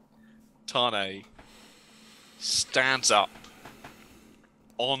 Tane stands up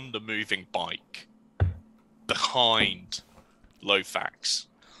on the moving bike behind Lofax,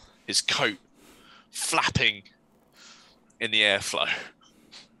 his coat flapping in the airflow.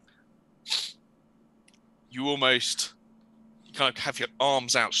 You kind of have your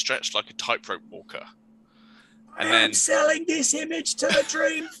arms outstretched like a tightrope walker. And I then am selling this image to the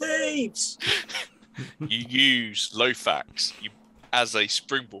dream thieves. you use Lofax as a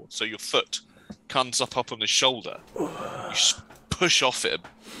springboard, so your foot comes up on his shoulder. You push off it.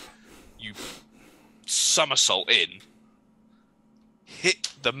 You somersault in, hit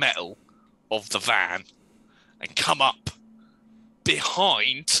the metal of the van, and come up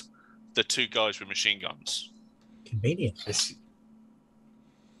behind the two guys with machine guns. Convenient.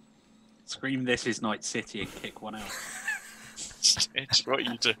 Scream, "This is Night City," and kick one out. Stitch, what are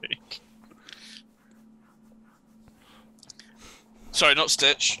you doing? Sorry, not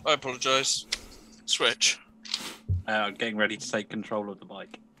Stitch. I apologise. Switch. I'm getting ready to take control of the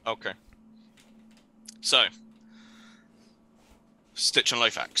bike. Okay. So, Stitch and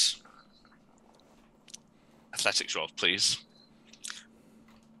Lofax. Athletics rolls, please.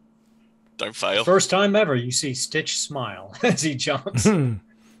 Don't fail. First time ever, you see Stitch smile as he jumps.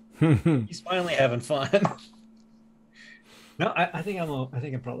 He's finally having fun. No, I think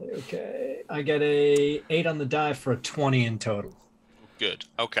I'm probably okay. I get a 8 on the die for a 20 in total. Good.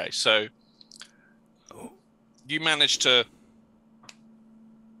 Okay, so you managed to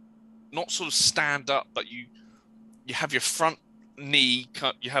not sort of stand up, but you have your front knee,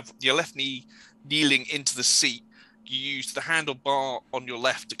 you have your left knee kneeling into the seat. You use the handlebar on your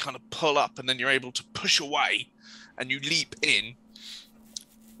left to kind of pull up, and then you're able to push away, and you leap in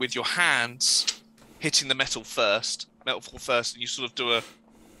with your hands hitting the metal floor first, and you sort of do a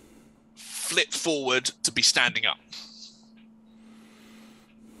flip forward to be standing up.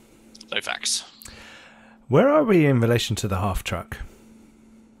 Lofax. Where are we in relation to the half truck?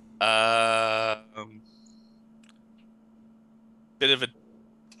 Bit of a.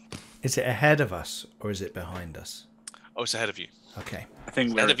 Is it ahead of us or is it behind us? Oh, it's ahead of you. Okay. I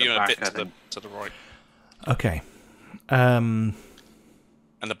think we're Ahead at of the you and a back, bit I to the think. right. Okay. And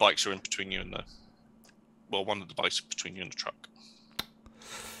the bikes are in between you and one of the bikes is between you and the truck.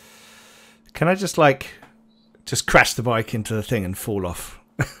 Can I just crash the bike into the thing and fall off?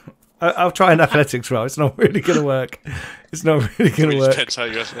 I'll try an athletics roll. It's not really going to work. It's not really going to It work. depends how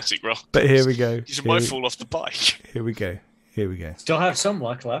your athletic roll. But here we go. You might fall off the bike. Here we go. Here we go. Still have some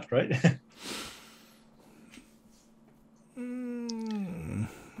luck left, right?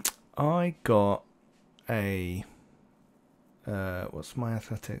 I got a... what's my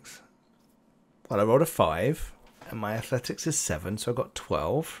athletics? Well, I rolled a 5, and my athletics is 7, so I got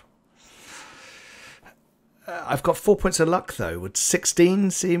 12. I've got 4 points of luck, though. Would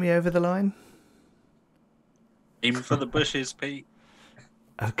 16 see me over the line? Aim for the bushes, Pete.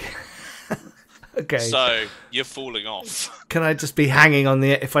 Okay. Okay. So you're falling off. Can I just be hanging on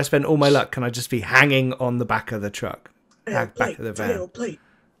the? If I spend all my luck, can I just be hanging on the back of the truck, back of the van? Plate.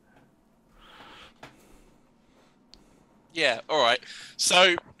 Yeah. All right.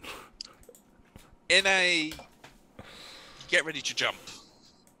 So get ready to jump,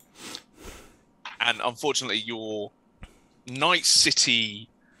 and unfortunately, your Night City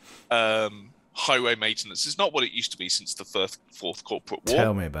highway maintenance is not what it used to be since the fourth corporate war.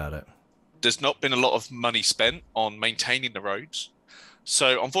 Tell me about it. There's not been a lot of money spent on maintaining the roads.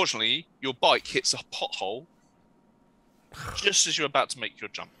 So, unfortunately, your bike hits a pothole just as you're about to make your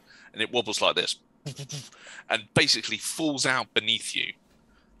jump. And it wobbles like this. And basically falls out beneath you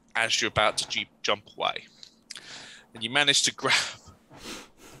as you're about to jump away. And you manage to grab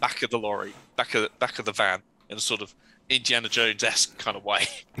the back of the lorry, back of the van, in a sort of Indiana Jones-esque kind of way.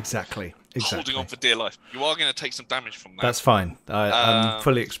 Exactly. Holding on for dear life. You are going to take some damage from that. That's fine. I'm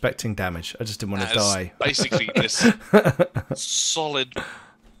fully expecting damage. I just didn't want to die. Basically, this solid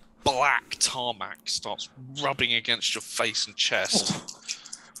black tarmac starts rubbing against your face and chest.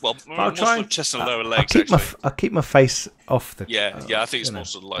 Well, I'll try and, chest and lower legs. I'll keep my face off the. Yeah, I think it's more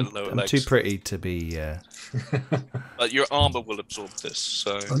sort of like lower I'm legs. too pretty to be. But your armor will absorb this.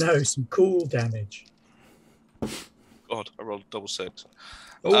 So. Oh no, some cool damage. God, I rolled a double 6.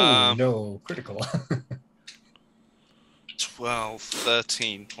 Oh, no, critical. 12,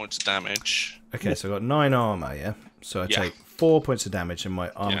 13 points of damage. Okay, so I've got 9 armor, yeah? So I take 4 points of damage and my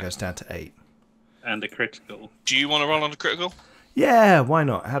armor goes down to 8. And a critical. Do you want to roll on a critical? Yeah, why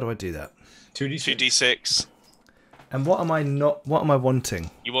not? How do I do that? 2d6. 2d6. And what am I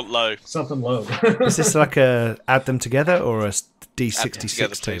wanting? You want low. Something low. Is this like a add them together or a D66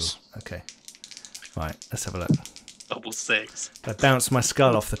 together, table? please. Okay. Right, let's have a look. Double 6. I bounce my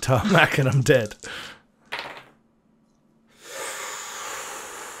skull off the tarmac and I'm dead.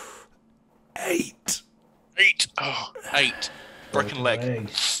 8. 8. Oh, 8. Broken leg.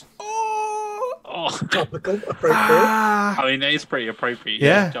 Oh, Topical, appropriate. Ah, I mean, it's pretty appropriate.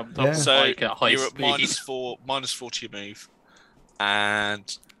 Yeah, You jumped yeah. off the So bike at high you're at speed. minus 4 to your move.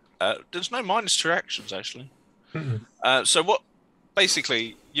 And there's no minus to actions, actually. So what,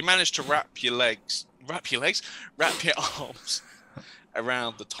 basically, you managed to wrap your arms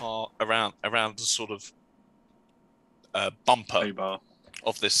around the around the sort of bumper Bar.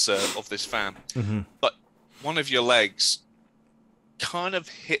 of this van, Mhm. but one of your legs kind of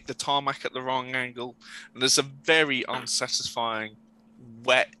hit the tarmac at the wrong angle, and there's a very unsatisfying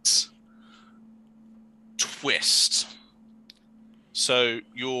wet twist. So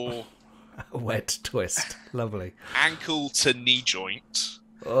your a wet twist. Lovely. ankle to knee joint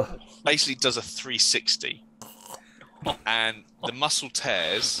Oh, basically does a 360, and the muscle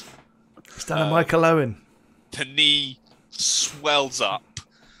tears. it's done a Michael Owen. The knee swells up,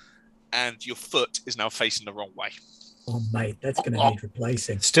 and your foot is now facing the wrong way. Oh, mate, that's going to need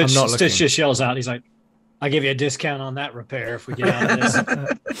replacing. Stitch, I'm not Stitch looking. just yells out. He's like, I'll give you a discount on that repair if we get out of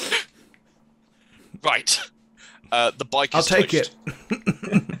this. Right. The bike is I'll take toast.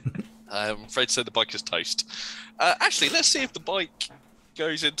 it. I'm afraid to say the bike is toast. Actually, let's see if the bike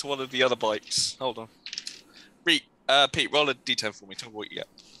goes into one of the other bikes. Hold on. Pete, roll a d10 for me. Tell me what you get.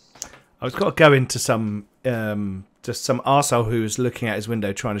 I've got to go into some just some arsehole who's looking out his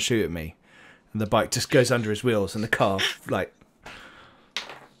window trying to shoot at me, and the bike just goes under his wheels, and the car like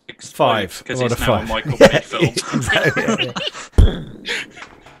 5 Because I rolled it's a now a 5. Michael Yeah, Bay film. exactly.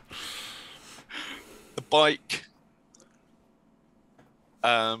 The bike,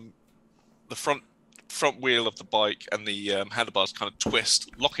 the front wheel of the bike and the handlebars kind of twist,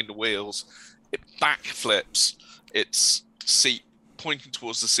 locking the wheels. It backflips its seat pointing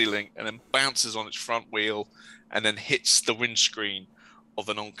towards the ceiling, and then bounces on its front wheel and then hits the windscreen of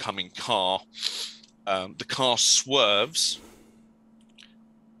an oncoming car. The car swerves,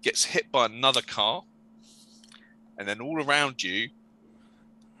 gets hit by another car, and then all around you,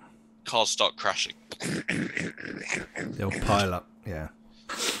 cars start crashing. They'll pile up. Yeah.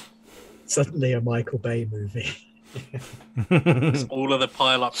 Suddenly a Michael Bay movie. All of the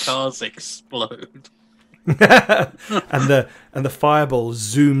pile-up cars explode. and the fireball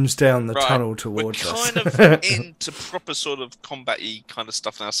zooms down the tunnel towards We're us. kind of into proper sort of combat-y kind of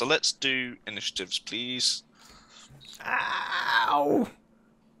stuff now. So let's do initiatives, please. Ow!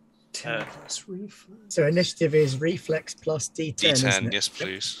 10 plus reflex. So initiative is reflex plus D10. isn't D10, it? yes,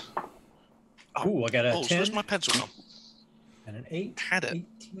 please. Oh, I got a Oh, so 10 where's my pencil gone? and an 8. Had it.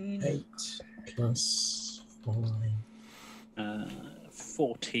 18. 8 plus 5.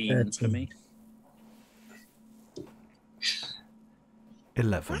 14 for 13. me.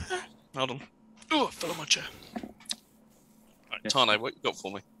 11. Hold on. Oh, I fell on my chair. Yes. Tane, what you got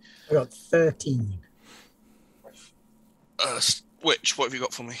for me? I got 13. Which, what have you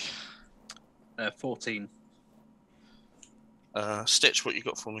got for me? 14. Stitch, what you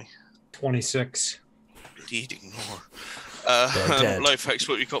got for me? 26. Indeed, ignore. dead. Lofax,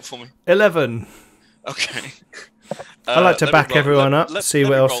 what you got for me? 11. Okay. I like to let me back roll- everyone let- up, let- see let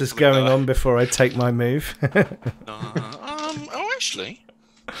what me else roll is for the going guy. on before I take my move. Actually.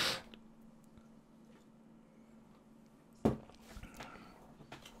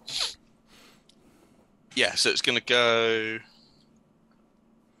 Yeah, so it's going to go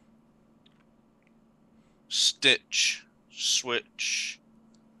Stitch, Switch,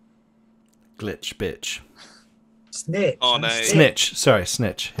 Glitch, bitch. Snitch. On huh? a- Snitch. Sorry,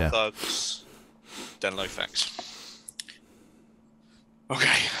 snitch. Yeah. Thugs, then Lofax.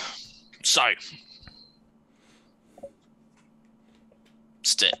 Okay, so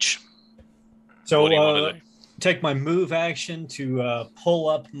Stitch. So What do you want to do? take my move action to pull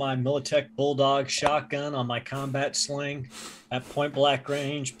up my Militech Bulldog shotgun on my combat sling at point blank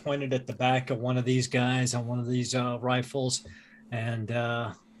range, pointed at the back of one of these guys on one of these rifles, and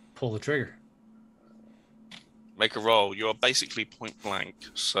pull the trigger. Make a roll. You're basically point blank,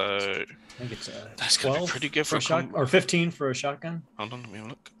 so I think it's that's going to 12 be pretty good for a shot, or 15 for a shotgun. Hold on, let me have a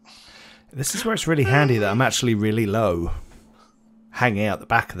look. This is where it's really handy that I'm actually really low, hanging out the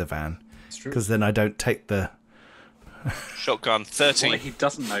back of the van, It's true. because then I don't take the... Shotgun, 13. What he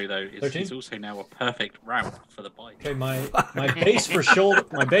doesn't know though is 13? he's also now a perfect ramp for the bike. Okay, my base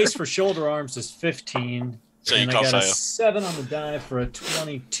for shoulder arms is 15. So you and I can't got a fail. 7 on the die for a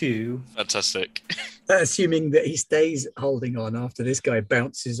 22. Fantastic. Assuming that he stays holding on after this guy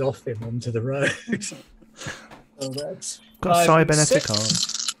bounces off him onto the road. So that's Got 5 and cybernetic 6.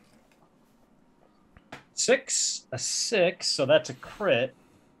 arms. 6, so that's a crit.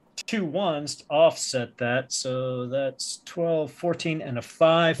 2 ones to offset that, so that's 12, 14, and a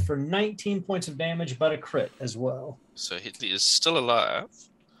 5 for 19 points of damage, but a crit as well. So he is still alive.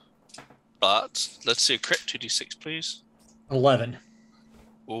 But let's see a crit 2d6, please. 11.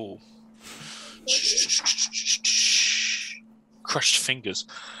 Ooh. Crushed fingers.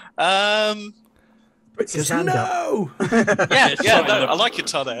 Puts his Just hand up. no! Yeah, no, I like it,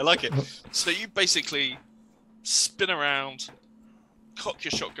 Tade. I like it. So you basically spin around, cock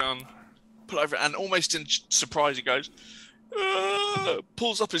your shotgun, pull over, and almost in surprise, he goes,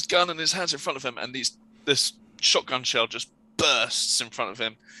 pulls up his gun and his hands in front of him, and this shotgun shell just bursts in front of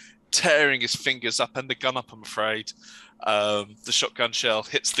him, tearing his fingers up and the gun up, I'm afraid. The shotgun shell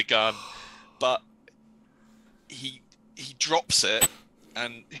hits the gun, but he drops it,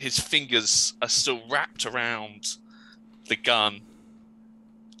 and his fingers are still wrapped around the gun,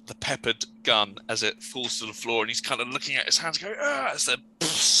 the peppered gun, as it falls to the floor, and he's kind of looking at his hands going, as they're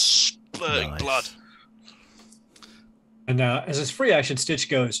splurting Nice. blood. And as his free action, Stitch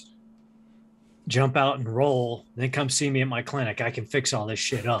goes, jump out and roll, then come see me at my clinic. I can fix all this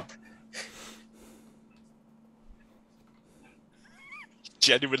shit up.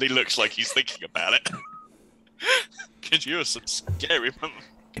 Genuinely looks like he's thinking about it. Because you are some scary man.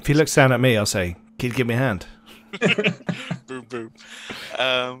 If he looks down at me, I'll say, "Kid, give me a hand." Boom, boom.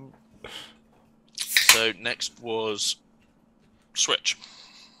 So next was Switch.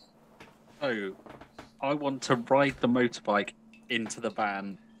 So I want to ride the motorbike into the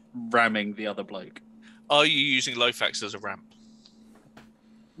van, ramming the other bloke. Are you using Lofax as a ramp?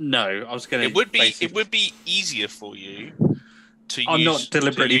 No, I was going to. It would be easier for you to I'm use. not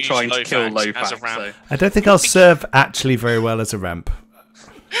deliberately use trying to kill Lofax as a Lofax. ramp. So. I don't think I'll serve actually very well as a ramp.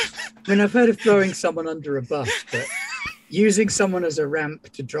 I mean, I've heard of throwing someone under a bus, but using someone as a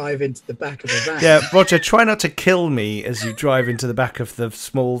ramp to drive into the back of a van. Yeah, Roger, try not to kill me as you drive into the back of the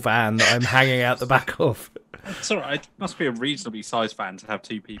small van that I'm hanging out the back of. It's all right. It must be a reasonably sized van to have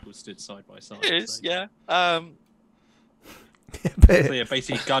 2 people stood side by side. It is, so. yeah. So yeah,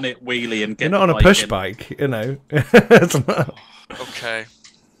 basically gun it, wheelie, and get. You're not on the a bike push in. bike, you know. It's not- Okay.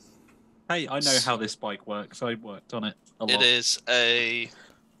 Hey, I know how this bike works. I worked on it a lot. It is a.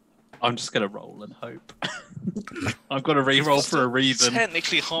 I'm just gonna roll and hope. I've got to re-roll for a reason.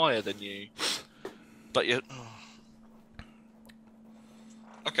 Technically higher than you, but you.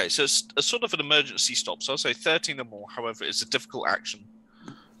 Okay, so it's a sort of an emergency stop. So I'll say 13 or more. However, it's a difficult action.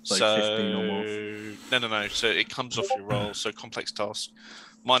 So So 15 or more. No. So it comes off your roll. So complex task,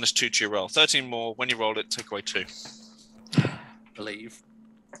 -2 to your roll. 13 more. When you roll it, take away 2. Believe.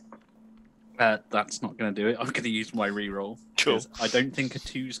 That's not going to do it. I'm going to use my re-roll. Cool. 'cause I don't think a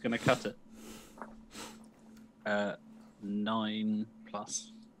 2's going to cut it. 9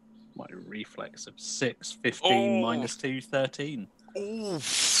 plus my reflex of 6, 15 Oh. -2, 13.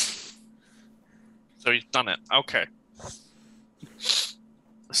 Oof. So he's done it. Okay.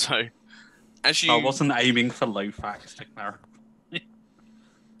 So, as you... I wasn't aiming for Lofax to clarify. Would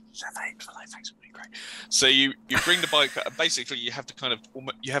be great. So you bring the bike. Basically, you have to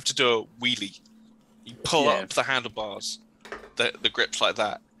you have to do a wheelie. You pull up the handlebars, the grips like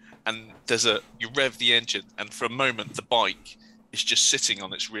that, and you rev the engine, and for a moment the bike is just sitting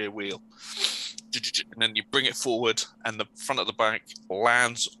on its rear wheel, and then you bring it forward, and the front of the bike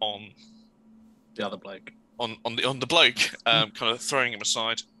lands on the other bloke. On the bloke, kind of throwing him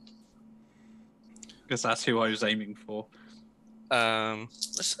aside. Because that's who I was aiming for.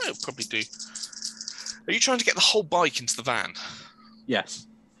 Let's probably do. Are you trying to get the whole bike into the van? Yes.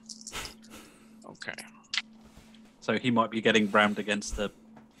 Okay. So he might be getting rammed against the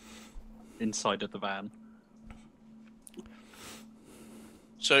inside of the van.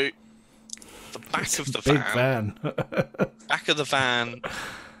 So the back of the big van. Back of the van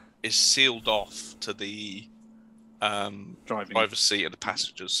is sealed off to the driver's seat and the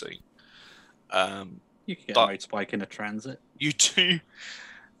passenger's seat. You can get a motorbike in a transit. You do,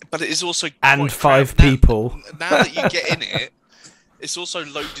 but it is also and 5 people. Now that you get in it, it's also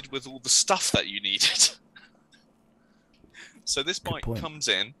loaded with all the stuff that you needed. So this bike comes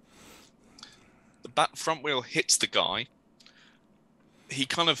in, the front wheel hits the guy. He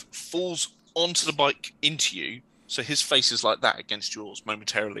kind of falls onto the bike into you. So his face is like that against yours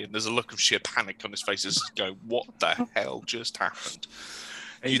momentarily, and there's a look of sheer panic on his face as you go, "What the hell just happened?"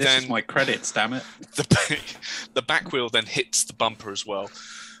 Hey, this is my credits, damn it. The back wheel then hits the bumper as well.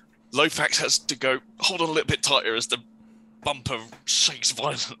 Lofax has to go hold on a little bit tighter as the bumper shakes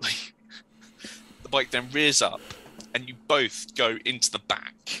violently. The bike then rears up, and you both go into the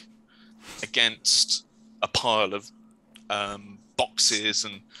back against a pile of boxes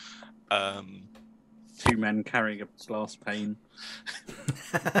and 2 men carrying a glass pane.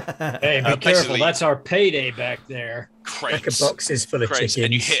 Hey, be careful! That's our payday back there. Like a boxes full of chickens.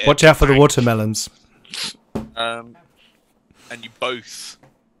 And you hit Watch out for the watermelons. And you both.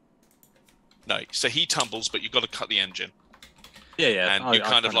 No, so he tumbles, but you've got to cut the engine. Yeah. And you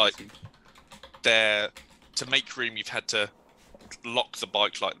kind of like there to make room. You've had to lock the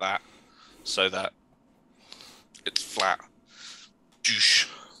bike like that, so that it's flat. Doosh.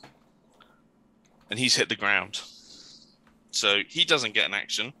 And he's hit the ground. So he doesn't get an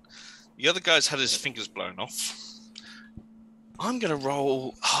action. The other guy's had his fingers blown off. I'm going to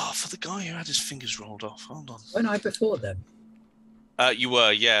roll for the guy who had his fingers rolled off. Hold on. When I before them? You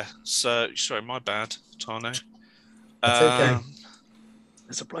were, yeah. So, sorry, my bad, Tane. It's okay.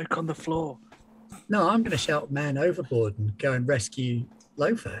 There's a bloke on the floor. No, I'm going to shout man overboard and go and rescue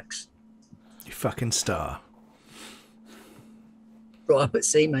Lofax. You fucking star. Brought up at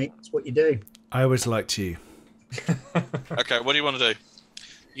sea, mate. That's what you do. I always liked you. Okay, what do you want to do?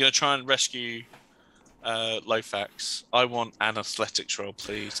 You're going to try and rescue Lofax. I want an athletics roll,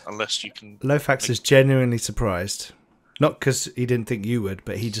 please, unless you can... Lofax is genuinely surprised. Not because he didn't think you would,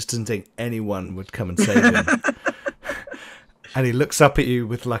 but he just didn't think anyone would come and save him. And he looks up at you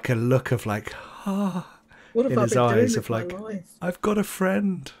with like a look of like, in his eyes of like, I've got a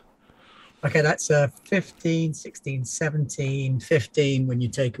friend. Okay, that's 15, 16, 17, 15 when you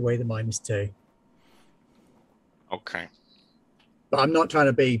take away the -2. Okay. But I'm not trying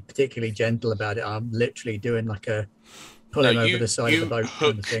to be particularly gentle about it. I'm literally doing like a pulling over the side of the boat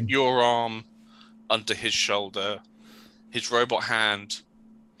kind of thing. Your arm under his shoulder. His robot hand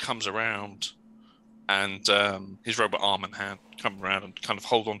comes around, and his robot arm and hand come around and kind of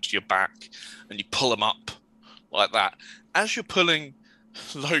hold onto your back, and you pull him up like that. As you're pulling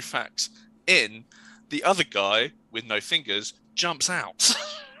Lofax in, the other guy with no fingers jumps out.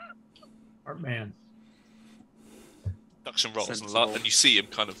 Art man. Ducks and rolls, and you see him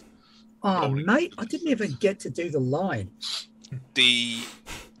kind of. Oh, mate, I didn't even get to do the line.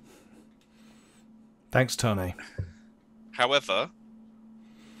 Thanks, Tony. However,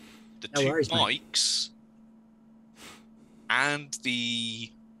 the two bikes and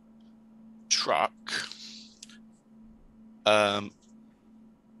the truck come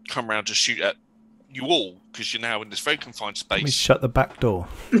around to shoot at you all because you're now in this very confined space. Let me shut the back door.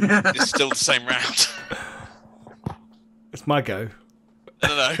 It's still the same round. It's my go.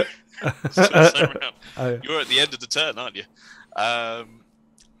 No. It's still the same round. Oh. You're at the end of the turn, aren't you?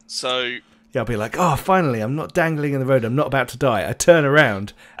 So... Yeah, I'll be like, oh, finally, I'm not dangling in the road. I'm not about to die. I turn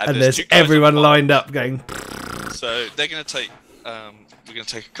around, and there's everyone lined up going... So they're going to take... we're going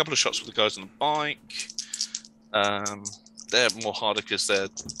to take a couple of shots with the guys on the bike. They're more harder because they're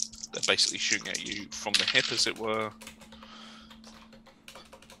basically shooting at you from the hip, as it were.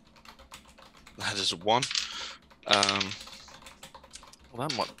 That is a 1. Well,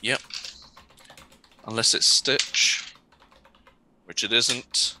 that might... Yep. Unless it's Stitch. which it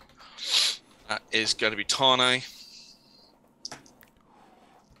isn't. That is going to be Tane.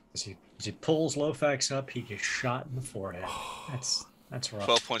 As he pulls Lofax up, he gets shot in the forehead. That's rough.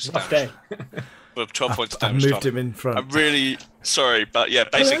 12 points of Rough damage. day. With 12 points of I damage. moved Tane. him in front. I'm really sorry, but yeah,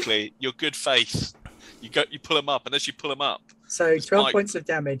 basically, your good faith. You pull him up, and as you pull him up, So 12 Mike. points of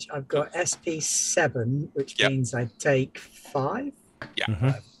damage. I've got SP7, which Yep. means I take 5. yeah.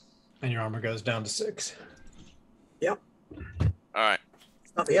 Mhm. And your armor goes down to 6. All right.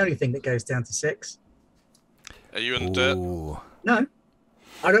 It's not the only thing that goes down to 6. Are you in the dirt? Ooh. No,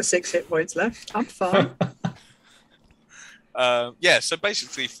 I got 6 hit points left. I'm fine. Yeah. So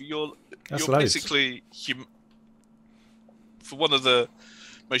basically, That's you're loads. basically for one of the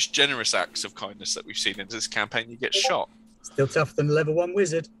most generous acts of kindness that we've seen in this campaign, you get shot. Still tougher than a level 1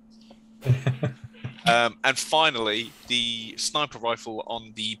 wizard. And finally, the sniper rifle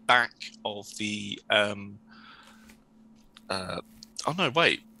on the back of the. Oh no!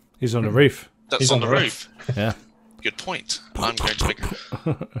 Wait, He's on the roof. that's He's on on the the roof. Yeah. Good point. I'm going to make.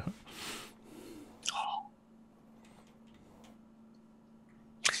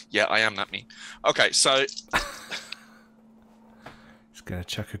 Yeah, I am that me. Okay, so He's going to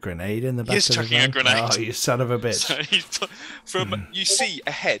chuck a grenade in the back He's of the chucking a van. grenade. Oh, you son of a bitch. so you see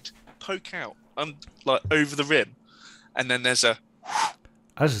a head poke out like over the rim, and then there's a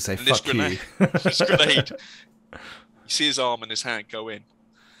I was going to say, and this fuck grenade. you. This grenade. You see his arm and his hand go in,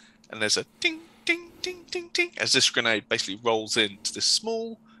 and there's a ding, ding, ding, ding, ding, as this grenade basically rolls into this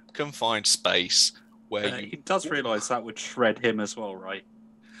small, confined space where He does realise that would shred him as well, right?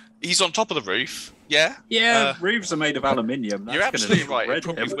 he's on top of the roof. Yeah, Yeah, roofs are made of aluminium. you're That's absolutely gonna right. It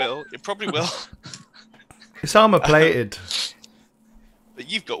shred probably him. will. It probably will. It's armor plated. But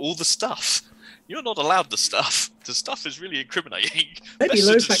you've got all the stuff. You're not allowed the stuff. The stuff is really incriminating. Maybe Best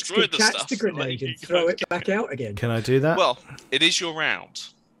to Lofax destroy could the catch stuff. the grenade Like, and throw it back out again. Can I do that? Well, it is your round.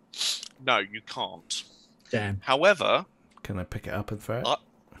 No, you can't. Damn. However, Can I pick it up and throw it?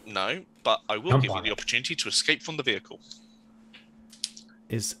 no, but I will Jump give you on the it. opportunity to escape from the vehicle.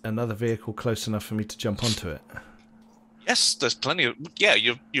 Is another vehicle close enough for me to jump onto it? Yes, there's plenty of. Yeah,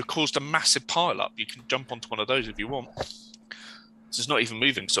 you've caused a massive pile up. You can jump onto one of those if you want. So it's not even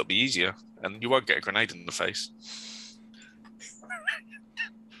moving, so it'll be easier, and you won't get a grenade in the face.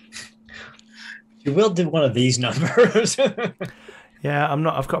 You will do one of these numbers. Yeah, I'm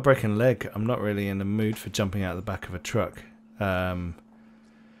not. I've got a broken leg. I'm not really in the mood for jumping out of the back of a truck. Throw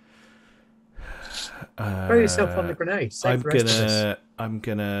yourself on the grenade. Save the rest of us. I'm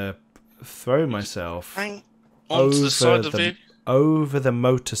gonna throw myself Hang onto over the side of the vehicle. over the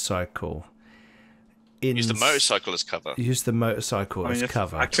motorcycle. Use the motorcycle as cover. Use the motorcycle as if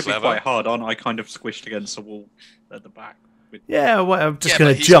cover. that could be Clever. quite hard on. I kind of squished against the wall at the back. With, Yeah, well, I'm just Yeah, gonna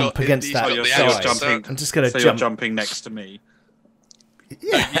but he's jump got- against he's that got you're, the so you're side. jumping. I'm just gonna so jump. you're jumping next to me.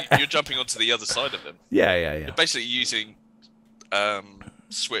 You're jumping onto the other side of him. Yeah. You're basically using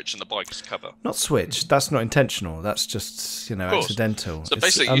switch and the bike as cover. Not switch. That's not intentional. That's just Of course. accidental. So It's-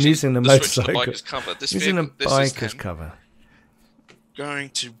 basically, I'm using the switch and the motorcycle. bike as cover. This Using the vehicle, this is bike as then cover. going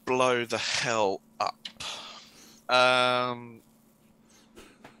to blow the hell up. How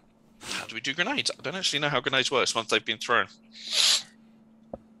do we do grenades? I don't actually know how grenades work once they've been thrown.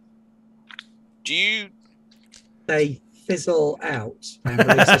 Do you? They fizzle out and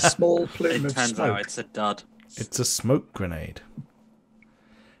release a small plume It of turns smoke. out it's a dud. It's a smoke grenade.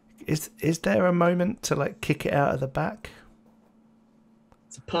 Is there a moment to like kick it out of the back?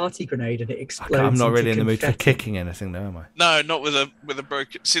 It's a party grenade and it I explodes. can't- I'm not into really in the mood for confetti. kicking anything, though, am I? No, not with a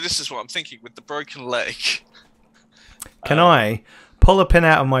broken. See, this is what I'm thinking with the broken leg. Can I pull a pin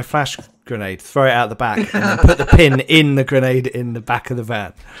out of my flash grenade, throw it out the back, and then put the pin in the grenade in the back of the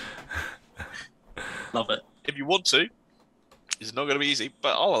van? Love it. If you want to, it's not going to be easy,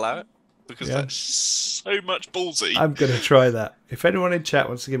 but I'll allow it because Yeah. that's so much ballsy. I'm going to try that. If anyone in chat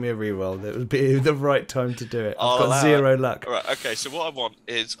wants to give me a reroll, it would be the right time to do it. I'll I've allow got zero luck. All right, okay. So what I want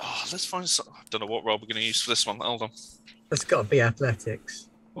is, let's find some. I don't know what roll we're going to use for this one. Hold on. That's got to be athletics.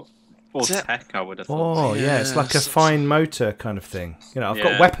 Or Is it- tech, I would have thought. Oh, yeah, it's like a Yes. fine motor kind of thing. You know, I've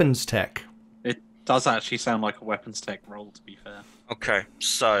got Yeah. weapons tech. It does actually sound like a weapons tech roll, to be fair. Okay,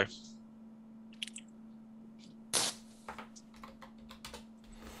 so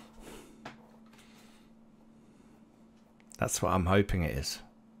That's what I'm hoping it is.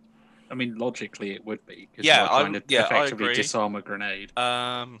 I mean, logically it would be. Because Yeah, you're trying to I effectively agree. disarm a grenade.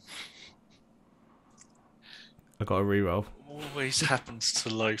 I got a reroll. always happens to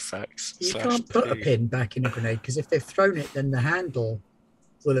Lofax. You can't put a pin back in a grenade because if they've thrown it, then the handle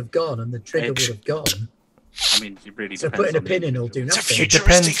will have gone and the trigger will have gone. I mean, it really So depends putting a on the pin in will do individual. It's a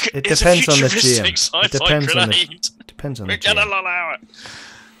nothing. It depends- futuristic. it it's depends a on the futuristic GM. sci-fi It depends on the- grenade. Depends on We're the gonna GM. allow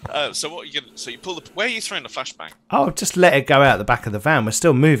it. So what are you gonna? So you pull the. Where are you throwing the flashbang? Oh, just let it go out the back of the van. We're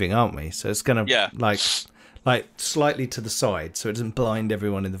still moving, aren't we? So it's gonna Yeah. like slightly to the side, so it doesn't blind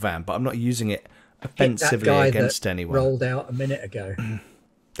everyone in the van. But I'm not using it Hit that offensively guy against that anyone. rolled out a minute ago. Right.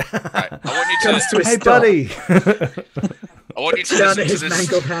 I want you Comes to a Hey, stop, buddy. I want you to down listen at to his this.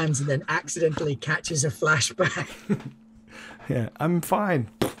 mangled hands, and then accidentally catches a flashback. Yeah, I'm fine.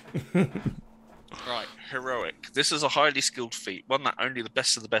 Right, heroic. This is a highly skilled feat, one that only the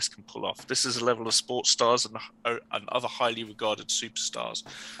best of the best can pull off. This is a level of sports stars and other highly regarded superstars.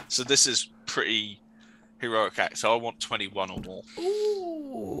 So this is pretty heroic act. So I want 21 or more.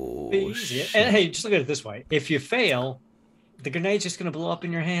 Ooh, Easy. And hey, just look at it this way: if you fail, the grenade's just going to blow up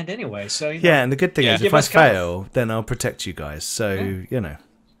in your hand anyway. So Yeah, and the good thing is, if Give I us cover. fail, then I'll protect you guys. So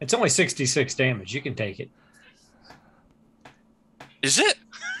it's only 66 damage. You can take it. Is it?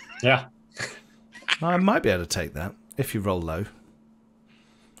 Yeah. I might be able to take that if you roll low.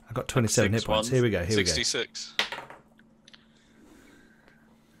 I got 27 hit points. Here we go. 66.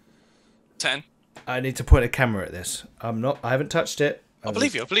 10. I need to point a camera at this. I haven't touched it. I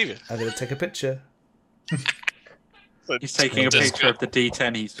believe you. I believe you. I'm going to take a picture. He's taking a picture of the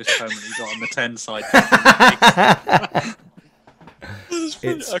D10 he's just permanently got on the 10 side.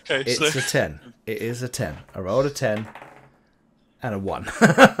 It's Okay, it's so- a 10. It is a 10. I rolled a 10 and a 1.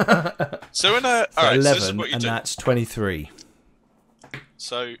 So in a So all right, 11, so this is what you and do. that's 23.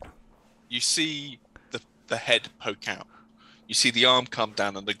 So you see the head poke out. You see the arm come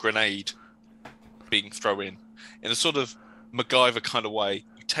down and the grenade being thrown in a sort of MacGyver kind of way.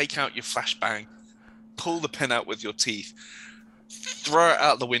 You take out your flashbang, pull the pin out with your teeth, throw it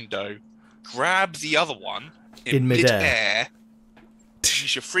out the window, grab the other one in midair.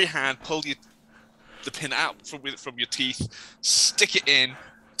 use your free hand, pull the pin out from your teeth, stick it in.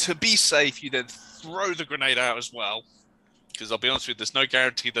 To be safe, you then throw the grenade out as well. Because I'll be honest with you, there's no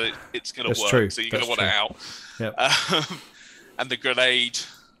guarantee that it's going to That's work, true. so you're going to That's want it out. Yep. And the grenade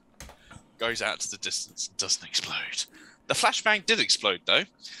goes out to the distance and doesn't explode. The flashbang did explode, though.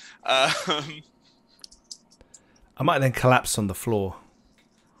 I might then collapse on the floor.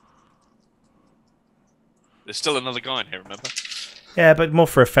 There's still another guy in here, remember? Yeah, but more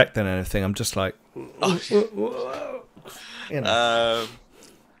for effect than anything. I'm just like, Oh. you know.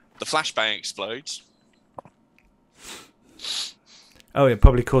 The flashbang explodes. Oh, yeah,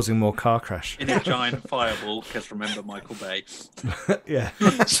 probably causing more car crash. In a giant fireball, because remember Michael Bay. Yeah.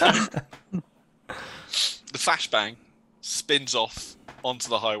 So, the flashbang spins off onto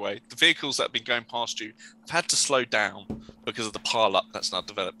the highway. The vehicles that have been going past you have had to slow down because of the pile-up that's now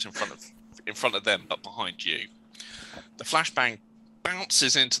developed in front of them, but behind you. The flashbang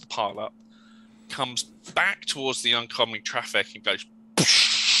bounces into the pile-up, comes back towards the oncoming traffic, and goes.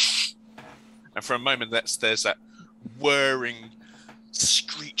 And for a moment, there's that whirring,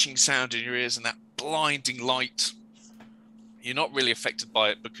 screeching sound in your ears and that blinding light. You're not really affected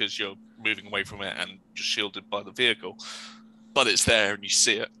by it because you're moving away from it and just shielded by the vehicle, but it's there and you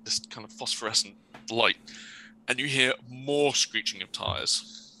see it, this kind of phosphorescent light, and you hear more screeching of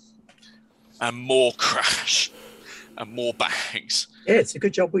tires and more crash and more bangs. Yeah, it's a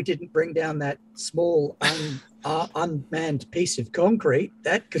good job we didn't bring down that small unmanned piece of concrete.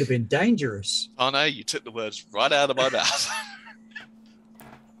 That could have been dangerous. Oh no, you took the words right out of my mouth.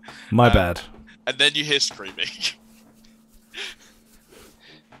 My bad. And then you hear screaming.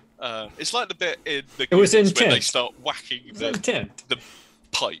 It's like the bit in the It was Goonies when they intense. start whacking It's intent. the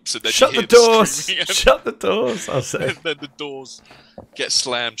pipes, and then Shut you the hear doors. screaming, Shut the doors, I'll say. and then the doors get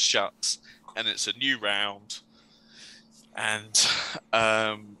slammed shut, and it's a new round, and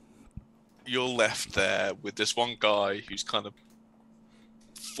you're left there with this one guy who's kind of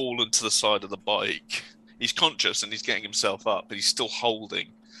fallen to the side of the bike. He's conscious and he's getting himself up, but he's still holding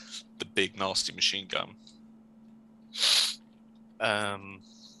the big nasty machine gun.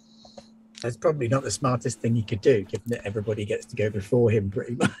 That's probably not the smartest thing he could do, given that everybody gets to go before him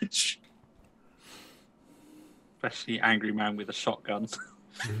pretty much. Especially angry man with a shotgun.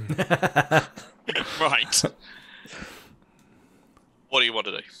 Right. What do you want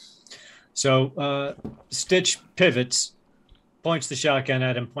to do? So Stitch pivots, points the shotgun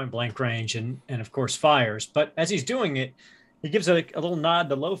at him point blank range, and of course fires. But as he's doing it, he gives a little nod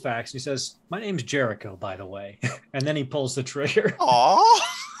to Lofax. He says, "My name's Jericho, by the way." And then he pulls the trigger. Aww.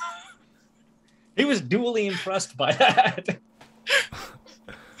 He was duly impressed by that.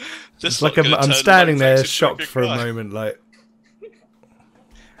 It's like I'm standing there shocked for a moment, like,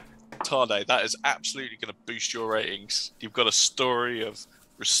 Tane, that is absolutely going to boost your ratings. You've got a story of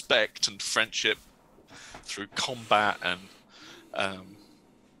respect and friendship through combat and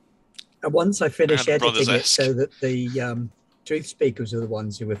And once I finish And editing it Brothers-esque. so that the truth speakers are the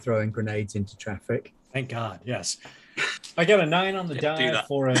ones who were throwing grenades into traffic. Thank God. Yes. I got a 9 on the Do die that.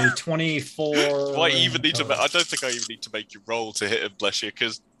 for a 24. Why even need to? total. I don't think I even need to make you roll to hit him, bless you,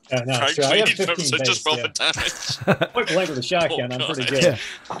 because No, frankly, so I have so 15 just base, roll yeah. for damage. Point blank with a shotgun. I'm pretty good. Yeah.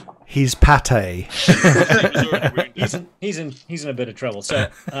 He's pate. He was already wounded. He's in a bit of trouble. So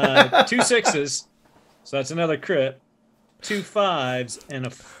 2 6s, so that's another crit. 2 5s and a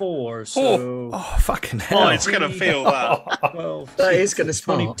 4. So Oh, fucking hell. Oh, it's gonna feel that. 12, That is going to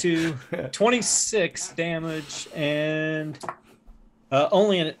smart. 22, 26 damage, and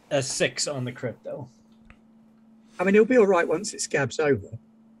only a 6 on the crit though. I mean, he'll be all right once it scabs over.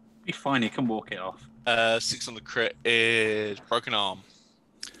 Be fine. You can walk it off. 6 on the crit is broken arm.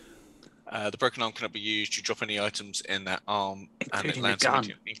 The broken arm cannot be used. You drop any items in that arm, and it Including lands the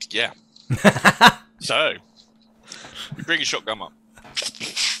gun. immediately. Yeah. So, you bring your shotgun up.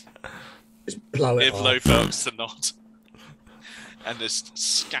 Just blow it If off. low folks to not, and this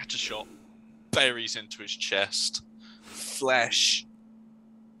scatter shot buries into his chest, flesh,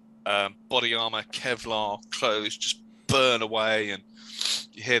 body armor, Kevlar, clothes just burn away, and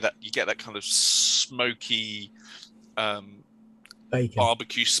you hear that. You get that kind of smoky Bacon.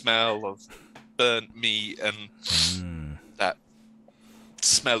 barbecue smell of burnt meat and that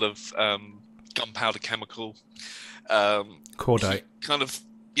smell of gunpowder chemical. Cordite. Kind of,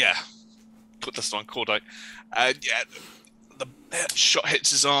 yeah. Put this on cordite. Yeah, the shot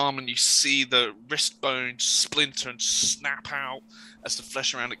hits his arm, and you see the wrist bone splinter and snap out as the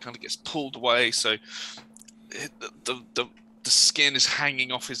flesh around it kind of gets pulled away. So the skin is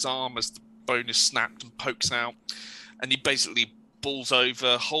hanging off his arm as the bone is snapped and pokes out, and he basically falls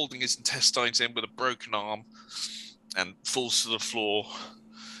over, holding his intestines in with a broken arm, and falls to the floor,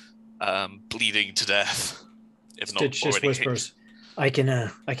 bleeding to death. If not Stitch just already whispers, I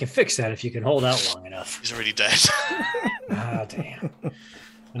can fix that if you can hold out long enough. He's already dead. Ah, damn.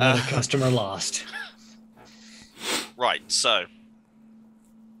 Another customer lost. Right, so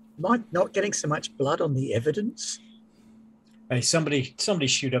Am I not getting so much blood on the evidence? Hey, somebody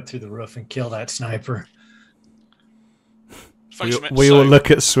shoot up through the roof and kill that sniper. We all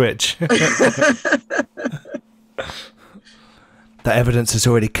look at Switch. The evidence is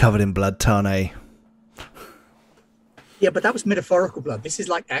already covered in blood, Tane. Yeah, but that was metaphorical blood. This is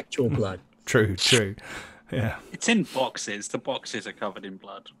like actual blood. True. Yeah. It's in boxes. The boxes are covered in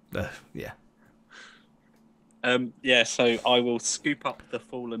blood. Yeah. Yeah, so I will scoop up the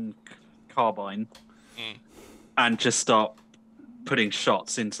fallen carbine and just start putting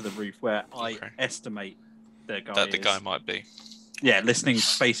shots into the roof where I estimate the guy that the guy might be. Yeah,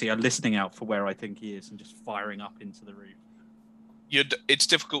 basically, I'm listening out for where I think he is and just firing up into the roof. It's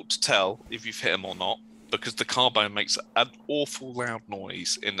difficult to tell if you've hit him or not, because the carbine makes an awful loud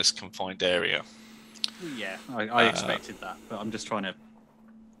noise in this confined area. Yeah, I expected that, but I'm just trying to...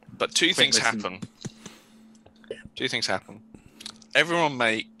 But two things listen. happen. Two things happen. Everyone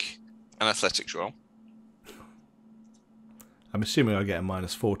make an athletics roll. I'm assuming I get a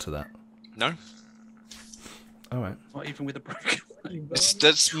 -4 to that. No. All right. Not even with a broken... That's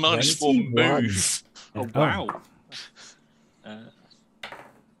 -4 move. Oh, wow.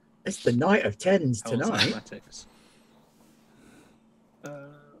 It's the night of tens How's tonight. athletics?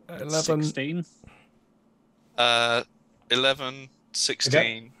 11. 16. 11,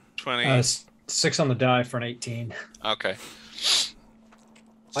 16, 20. 6 on the die for an 18. Okay. I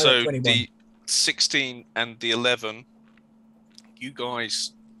got So 21. the 16 and the 11, you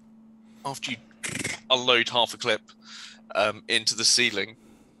guys, after you unload half a clip into the ceiling,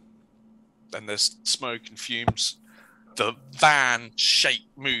 and there's smoke and fumes, the van shape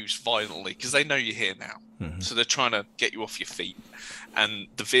moves violently because they know you're here now. Mhm. So they're trying to get you off your feet. And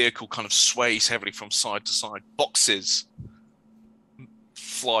the vehicle kind of sways heavily from side to side. Boxes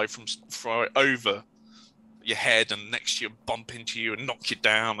fly over your head and next to you, bump into you and knock you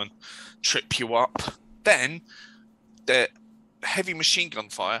down and trip you up. Then the heavy machine gun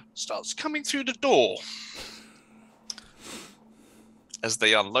fire starts coming through the door as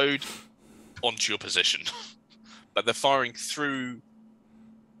they unload onto your position. But they're firing through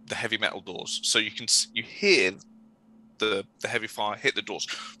the heavy metal doors, so you hear the heavy fire hit the doors.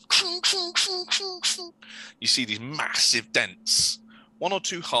 You see these massive dents, 1 or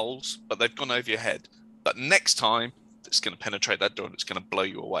 2 holes, but they've gone over your head. But next time, it's going to penetrate that door and it's going to blow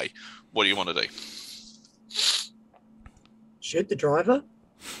you away. What do you want to do? Shoot the driver?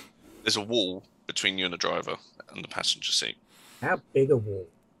 There's a wall between you and the driver and the passenger seat. How big a wall?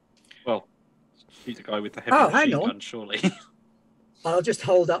 Well, shoot the guy with the heavy Oh, hang machine on. gun, surely. I'll just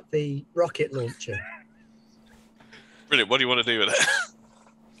hold up the rocket launcher. Brilliant. What do you want to do with it?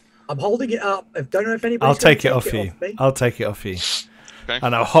 I'm holding it up. I don't know if anybody's I'll gonna take it off you. me. I'll take it off you. Okay.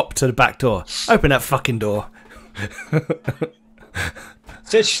 And I'll hop to the back door. Open that fucking door.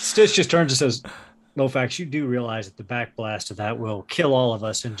 Stitch just turns and says, Lofax, you do realize that the back blast of that will kill all of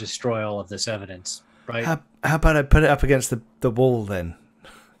us and destroy all of this evidence, right? How about I put it up against the wall then?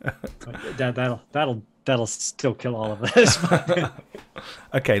 That'll still kill all of us.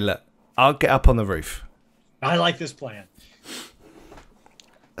 Okay, look. I'll get up on the roof. I like this plan.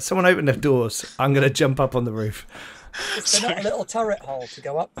 Someone open the doors. I'm going to jump up on the roof. Is there not a little turret hole to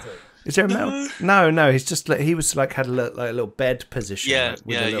go up through? Is there a metal? No. He's just he was like had a little bed position. Yeah, like,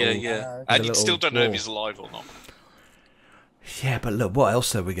 with a little, yeah. with And a you still little don't know if wall. he's alive or not. Yeah, but look, what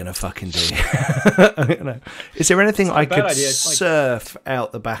else are we going to fucking do? You know, is there anything I could idea. surf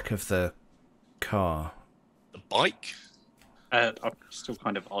out the back of the car? The bike? I'm still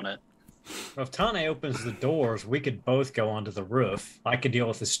kind of on it. Well, if Tane opens the doors, we could both go onto the roof. I could deal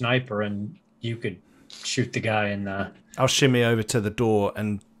with the sniper, and you could shoot the guy in the... I'll shimmy over to the door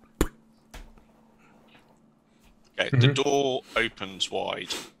and... Okay, the door opens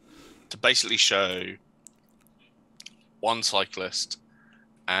wide to basically show one cyclist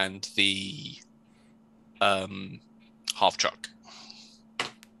and the half truck.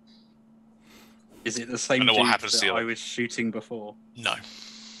 Is it the same I know what dude happens to that you. I was shooting before? No.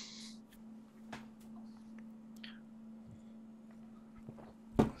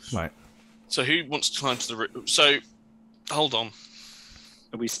 Right. So who wants to climb to the roof? So, hold on.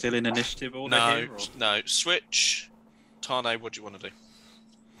 Are we still in initiative order No, here? Or? no. Switch. Tane, what do you want to do?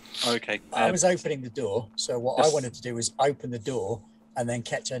 Okay. I was opening the door, so what I Yes. wanted to do was open the door and then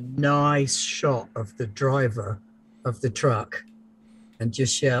catch a nice shot of the driver of the truck and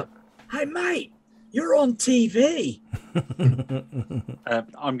just shout, "Hey mate, you're on TV."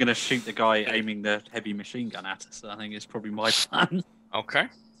 I'm going to shoot the guy aiming the heavy machine gun at us. I think it's probably my plan. Okay.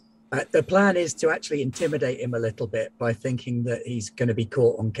 The plan is to actually intimidate him a little bit by thinking that he's going to be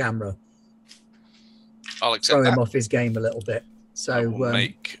caught on camera, I'll accept throw him that. off his game a little bit. I So will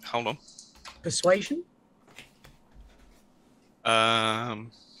make... Hold on. persuasion,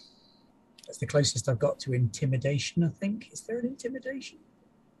 Um, that's the closest I've got to intimidation, I think. Is there an intimidation?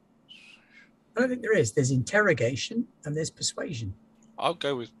 I don't think there is. There's interrogation and there's persuasion. I'll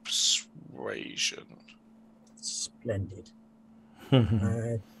go with persuasion. Splendid.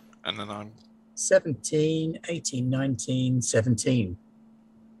 Hmm. And then I'm... 17, 18, 19, 17.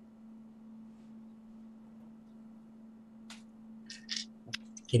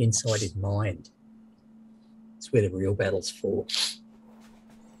 Get inside his mind. It's where the real battle's fought.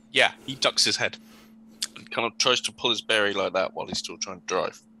 Yeah, he ducks his head and kind of tries to pull his berry like that while he's still trying to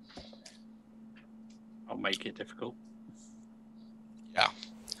drive. I'll make it difficult.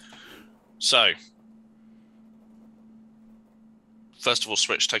 So, first of all,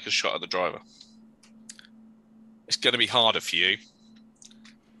 Switch, take a shot at the driver. It's going to be harder for you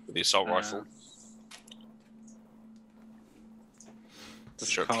with the assault rifle. Does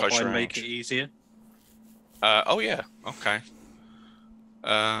Sure, the close carbine make range. it easier? Oh, yeah. Okay.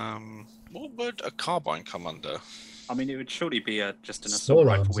 What would a carbine come under? I mean, it would surely be just an Small assault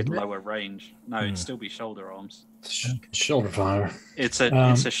rifle arms, with isn't it? lower range. No, it'd still be shoulder arms. Shoulder fire. It's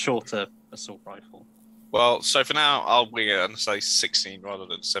a shorter assault rifle. Well, so for now, I'll wing it and say 16 rather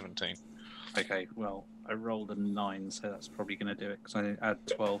than 17. Okay, well, I rolled a 9, so that's probably going to do it because I add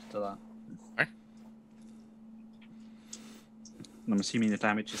 12 to that. Okay. And I'm assuming the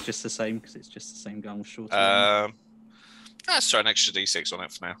damage is just the same because it's just the same gun with shorter range. Let's throw an extra d6 on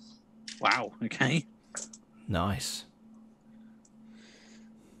it for now. Wow, okay. Nice.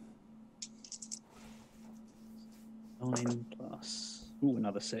 Nine plus... Ooh,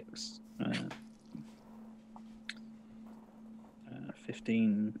 another 6.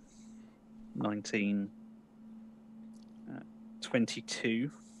 15, 19,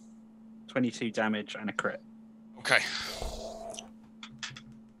 22. 22 damage and a crit. Okay.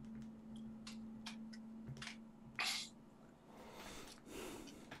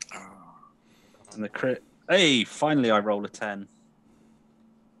 And the crit... Hey, finally I roll a 10.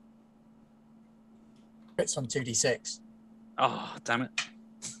 It's on 2d6. Oh, damn it.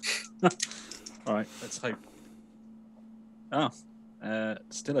 Alright, let's hope. Oh,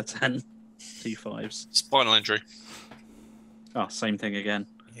 still a 10. 2 5s. Spinal injury. Oh, same thing again.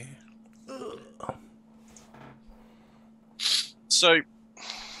 Yeah. So, Do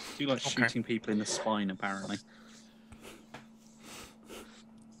you like shooting people in the spine, apparently?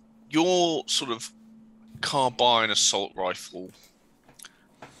 your sort of carbine assault rifle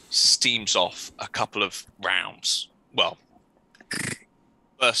steams off a couple of rounds. Well,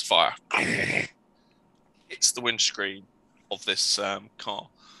 burst fire. Hits the windscreen of this car.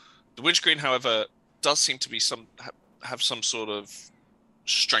 The windscreen, however, does seem to be have some sort of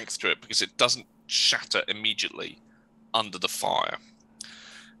strength to it because it doesn't shatter immediately under the fire,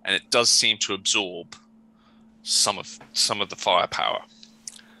 and it does seem to absorb some of the firepower.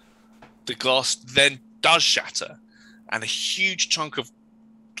 The glass then does shatter, and a huge chunk of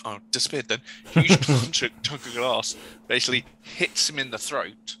disappeared then. Huge chunk of glass basically hits him in the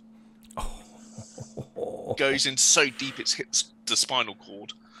throat. Goes in so deep it hits the spinal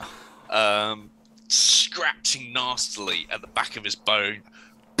cord, scratching nastily at the back of his bone.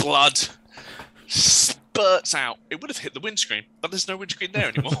 Blood spurts out. It would have hit the windscreen, but there's no windscreen there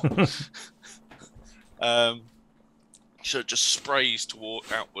anymore. So it just sprays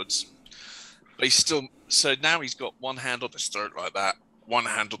outwards. But he's still. So now he's got one hand on his throat like that, one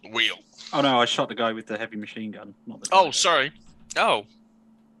hand on the wheel. Oh no, I shot the guy with the heavy machine gun. Not the Oh, sorry. Oh.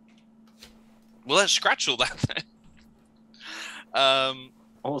 Well, let's scratch all that then.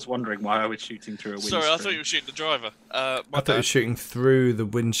 I was wondering why I was shooting through a windscreen. Sorry, I thought you were shooting the driver. I thought you were shooting through the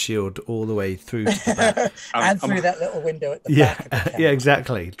windshield all the way through to the back. And through that little window at the back. Of the yeah,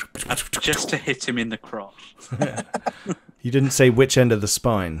 exactly. Just to hit him in the crotch. You didn't say which end of the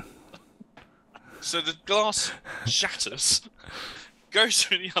spine. So the glass shatters, goes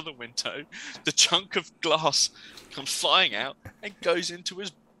through the other window, the chunk of glass comes flying out and goes into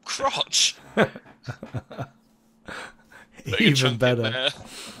his crotch. Even better.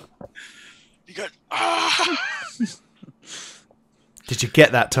 You go, ah! Did you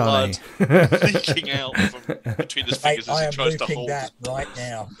get that, Tony? Leaking out from between his fingers as he tries to hold. I am looping that right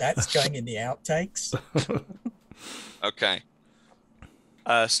now. That's going in the outtakes. Okay.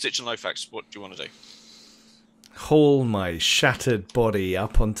 Stitch and Lofax, what do you want to do? Haul my shattered body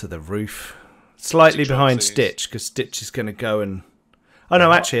up onto the roof. Slightly behind Stitch, because Stitch is going to go and... Oh,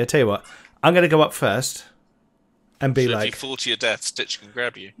 no, actually, I'll tell you what. I'm going to go up first and be like... if you fall to your death, Stitch can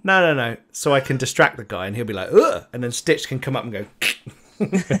grab you. No. So I can distract the guy and he'll be like, ugh! And then Stitch can come up and go...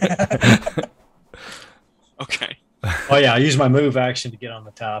 Okay. Oh, yeah, I use my move action to get on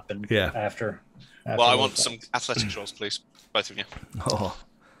the top and Yeah. after Well, I want some athletics rolls, please. Both of you.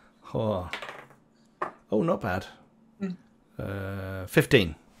 Oh, not bad.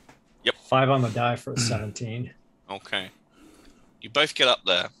 15. Yep. 5 on the die for a 17. Okay. You both get up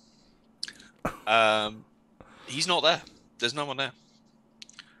there. He's not there. There's no one there.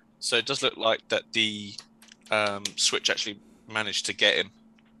 So it does look like that the switch actually managed to get him.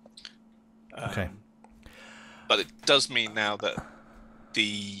 Okay. But it does mean now that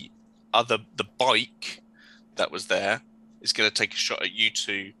the bike that was there is going to take a shot at you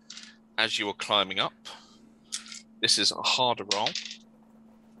two as you are climbing up. This is a harder roll.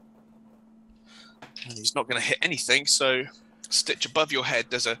 And he's not going to hit anything, so Stitch, above your head,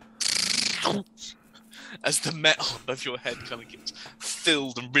 there's a... As the metal above your head kind of gets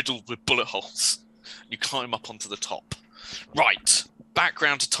filled and riddled with bullet holes. You climb up onto the top. Right,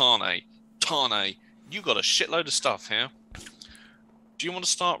 background to Tane. Tane, you got a shitload of stuff here. Do you want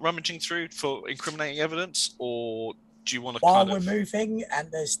to start rummaging through for incriminating evidence, or do you want to While we're moving and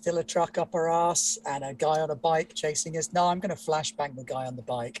there's still a truck up our ass and a guy on a bike chasing us? No, I'm going to flashbang the guy on the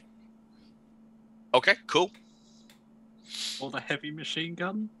bike. Okay, cool. Or the heavy machine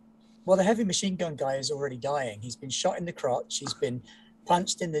gun? Well, the heavy machine gun guy is already dying. He's been shot in the crotch. He's been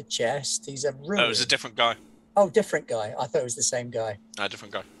punched in the chest. He's a ruin. Oh, it was a different guy. Oh, different guy. I thought it was the same guy. No,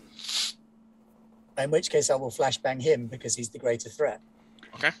 different guy. In which case I will flashbang him because he's the greater threat.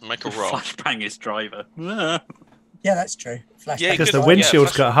 Okay, make a roll. Flashbang his driver. Yeah, that's true. Flashbang. Yeah, Because good. the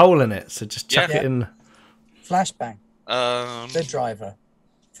windshield's Yeah, got a hole in it, so just chuck Yeah. it in. Flashbang. The The driver.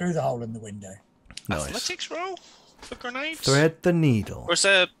 Through the hole in the window. Nice. athletics roll for grenades? Thread the needle. Or is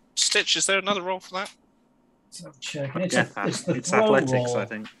there Stitch? Is there another roll for that? So check. It's, Yeah, it's the it's throw athletics, roll. I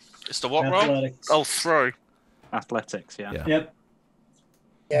think. It's the what roll? Athletics. Oh, throw. Athletics, yeah. Yeah. Yep.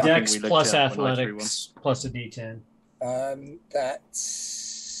 Yeah. Dex we looked plus it up when I threw athletics plus a d10. That's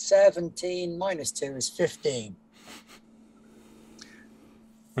 17 minus 2 is 15.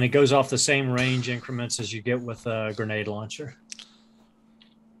 And it goes off the same range increments as you get with a grenade launcher.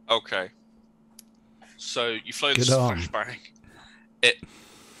 Okay. So you flow Good this on. flashbang. It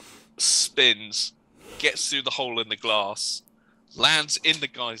spins, gets through the hole in the glass, lands in the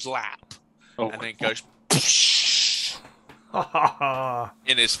guy's lap, Oh, and then goes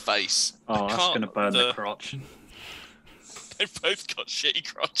in his face. oh that's Can't going to burn the- the crotch. They both got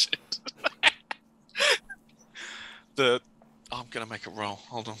shitty crotches. I'm gonna make a roll.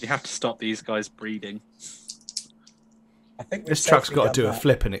 Hold on. You have to stop these guys breeding. I think we've This truck's safely got to done do a that.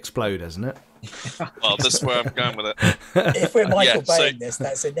 flip and explode, hasn't it? Well, this is where I'm going with it. If we're Michael Yeah, so- Baying this,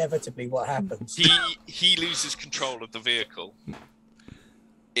 that's inevitably what happens. He loses control of the vehicle.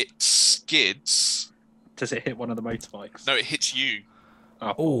 it skids. Does it hit one of the motorbikes? No, it hits you.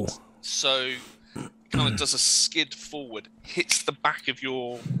 Oh, So it kind of does a skid forward, hits the back of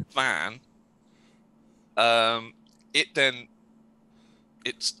your van.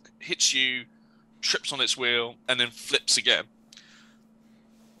 It hits you, trips on its wheel, and then flips again.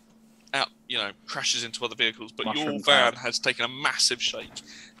 Out, crashes into other vehicles. But your van has taken a massive shake.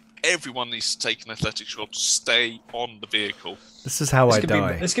 Everyone needs to take an athletics roll to stay on the vehicle. this is how I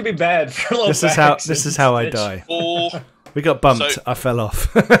die. This could be bad for low This is how I die. Or We got bumped. I fell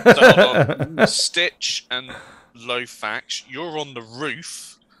off. so hold on. Stitch and Lofax, you're on the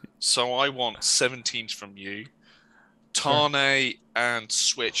roof, so I want 17s from you. Tane and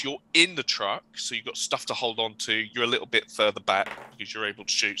Switch, you're in the truck, so you've got stuff to hold on to. You're a little bit further back because you're able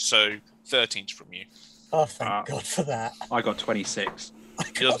to shoot, so 13s from you. Oh, thank God for that. I got 26. I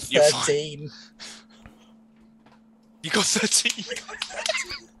got You're 13. You got 13.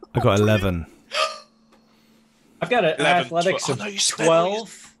 I got 11. I've got an 11, athletics 12. of Oh, no, you spent all your-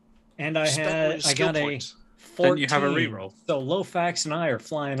 12, and I spent all your got skill a points. 14. Then you have a reroll. So Lofax and I are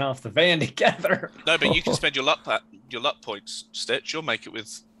flying off the van together. No, but you can spend your luck points, Stitch. You'll make it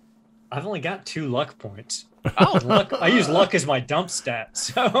with. I've only got 2 luck points. Oh, Luck, I use luck as my dump stat.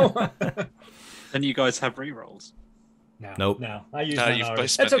 So Then you guys have rerolls. no, Nope. no, I use no, mine you've already.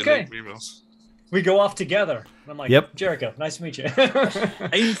 both spent That's your okay. rerolls. We go off together. I'm like, Yep. Jericho, nice to meet you.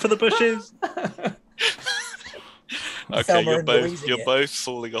 Aim for the bushes. Okay, Thelma and Louise you're again. both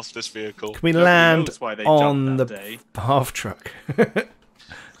falling off this vehicle. Can we Nobody land knows why they on jumped the that day. half truck?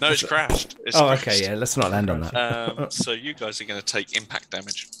 No, it's crashed. It's Oh, crashed. okay, yeah. Let's not land on that. So you guys are going to take impact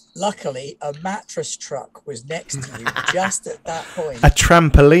damage. Luckily, a mattress truck was next to you just at that point. A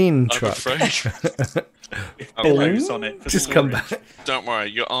trampoline I'm truck. afraid. Pillows on it. For Just come storage. back. Don't worry,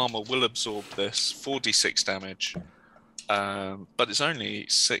 your armor will absorb this 4d6 damage. But it's only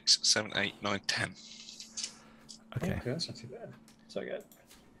 6, 7, 8, 9, 10. Okay, That's not too bad. So good.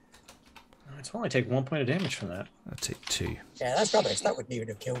 It's only take 1 point of damage from that. I'll take 2. Yeah, that's rubbish. That wouldn't even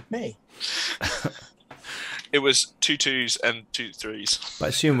have killed me. It was 2 2s and 2 3s. But I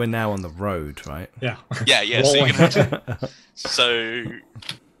assume we're now on the road, right? Yeah. Yeah. So, Rolling. you can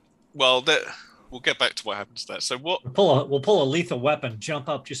well, we'll get back to what happens there. So what? We'll pull a lethal weapon, jump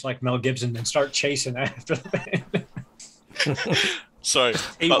up just like Mel Gibson, and start chasing after the van. Sorry,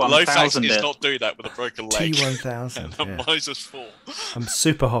 T1000 but Lofax is it. not doing that with a broken leg. T1000. And Yeah. minus 4. I'm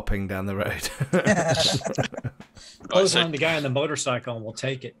super hopping down the road. Close so- on the guy on the motorcycle, and we'll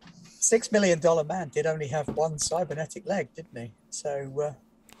take it. $6 million man did only have one cybernetic leg, didn't he? So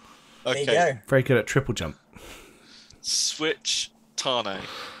there you Okay, go. Very good at triple jump. Switch Tane.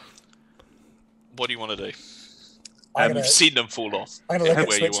 What do you want to do? I'm You've seen them fall off. going to look at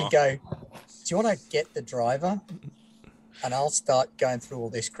where Switch you and go, do you want to get the driver? And I'll start going through all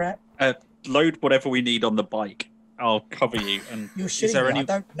this crap. Load whatever we need on the bike. I'll cover you. And You're is shitting there me. any? I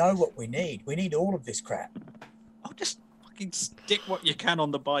don't know what we need. We need all of this crap. I'll just fucking stick what you can on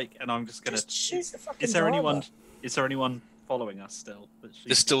the bike, and I'm just gonna. Just shoot the fucking Is there driver. anyone? Is there anyone following us still?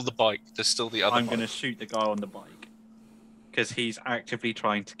 There's still the bike. There's still the other I'm bike. gonna shoot the guy on the bike because he's actively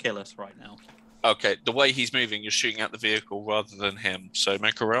trying to kill us right now. Okay, the way he's moving, you're shooting at the vehicle rather than him. So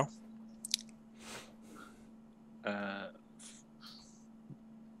make a roll.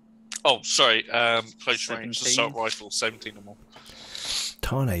 Oh, sorry. Close range 17. assault rifle, 17 or more.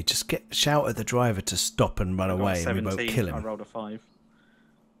 Tane, just shout at the driver to stop and run I got away, and we won't 17, kill I him. rolled a 5.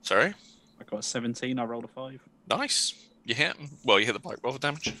 Sorry. I got 17. I rolled a 5. Nice. You hit him. Well, you hit the bike. Roll the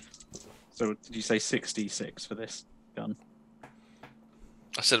damage. So did you say 66 for this gun?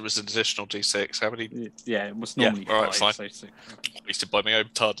 I said it was an additional d6. How many? Yeah, it was Yeah, normally all right, 5. fine. So 6. Wasted by my own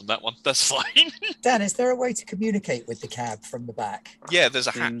tard on that one. That's fine. Dan, is there a way to communicate with the cab from the back? Yeah, there's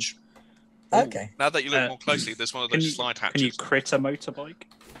a hatch. Okay. Now that you look Uh, more closely, there's one of Can those you, slide can you hatches. crit a motorbike?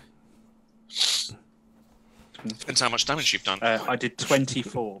 Depends how much damage you've done. I did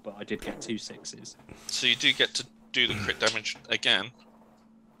 24, but I did get 2 6s. So you do get to do the crit damage again,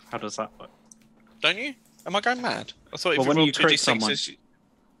 How does that work? don't you? Am I going mad? I thought if Well, you when roll you two crit d6s,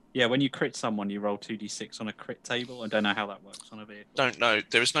 Yeah, when you crit someone, you roll 2d6 on a crit table. I don't know how that works on a vehicle. don't know.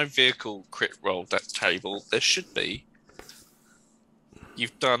 There is no vehicle crit roll that table. There should be.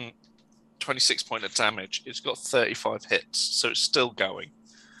 You've done 26 point of damage. It's got 35 hits, so it's still going.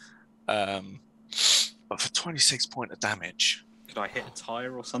 But for 26 point of damage, Could I hit a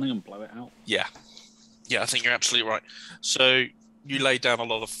tire or something and blow it out? yeah, I think you're absolutely right. So you lay down a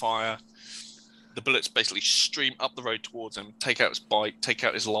lot of fire. The bullets basically stream up the road towards him, take out his bike, take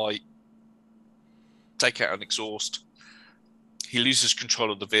out his light, take out an exhaust. He loses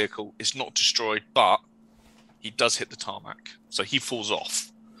control of the vehicle. It's not destroyed, but he does hit the tarmac, so he falls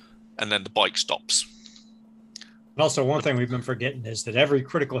off. and then the bike stops. And also, one thing we've been forgetting is that every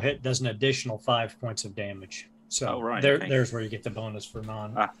critical hit does an additional 5 points of damage. So there's where you get the bonus for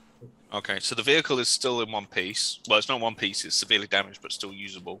non. Okay, so the vehicle is still in one piece. Well, it's not one piece. It's severely damaged, but still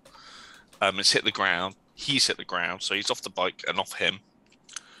usable. It's hit the ground. He's hit the ground, so he's off the bike and off him.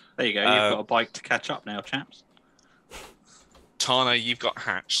 There you go. You've got a bike to catch up now, chaps. Tana, you've got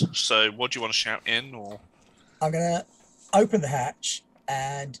hatch. So what do you want to shout in? Or I'm going to open the hatch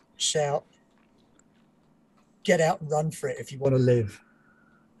and shout, "Get out and run for it if you want to live."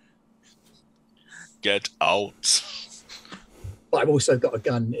 Get out. But I've also got a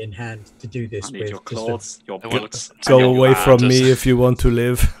gun in hand to do this I need with. your claws, your bullets. Go away from me if you want to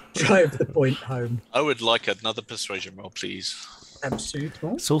live. Drive the point home. I would like another persuasion roll, please. Absolutely.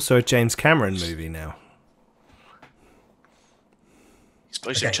 It's also a James Cameron movie now. He's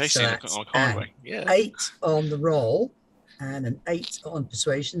supposed to be chasing on a highway. Yeah. 8 on the roll and an 8 on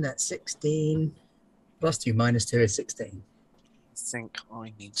persuasion. That's 16. Plus 2 minus 2 is 16. I think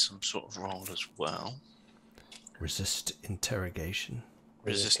I need some sort of roll as well. Resist interrogation.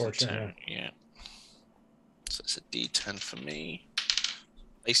 Yeah. So it's a D10 for me.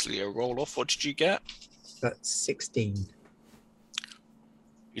 Basically a roll off. What did you get? That's 16.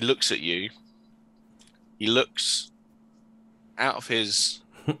 He looks at you. He looks out of his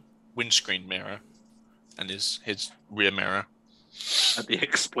windscreen mirror and his rear mirror. At the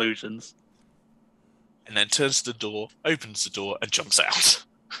explosions. And then turns to the door, opens the door, and jumps out.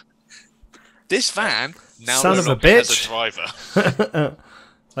 This van now Son no of a longer has bitch. a driver.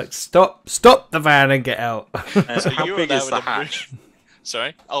 Like, stop the van and get out. So How you're big now is the in a hatch?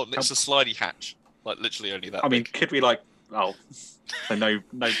 Sorry? Oh, it's a slidey hatch. Like, literally only that I mean, big. could we so no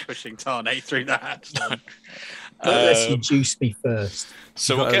pushing Tane through the hatch? Unless you juice me first.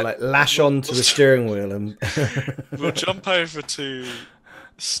 So Got we'll to, get, like, lash onto the steering wheel and we'll jump over to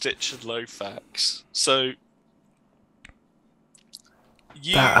Stitch and Lofax. So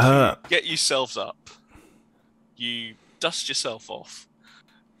you That hurt. get yourselves up. You dust yourself off.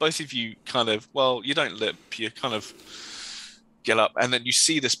 Both of you kind of, well, you don't lip, you kind of get up, and then you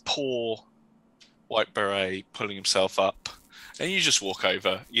see this poor white beret pulling himself up, and you just walk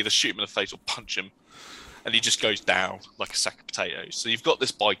over, either shoot him in the face or punch him, and he just goes down like a sack of potatoes. So you've got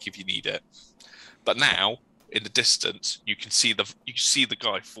this bike if you need it, but now in the distance you can see the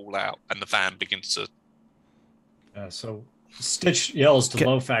guy fall out, and the van begins to. So Stitch yells to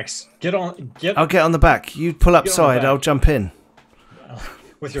Lofax, I'll get on the back. You pull up Get on the side, back. I'll jump in.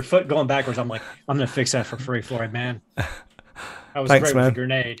 With your foot going backwards, I'm like, I'm going to fix that for free for you, man. I was Thanks, great with man. a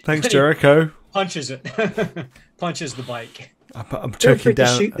grenade. Thanks, Jericho. Punches it. Punches the bike. I'm Feel free choking to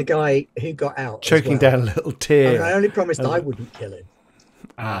down. shoot the guy who got out. as Choking well. down a little tear. I only promised I wouldn't kill him.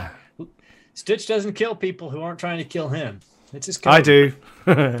 Stitch doesn't kill people who aren't trying to kill him. It's his code. I do.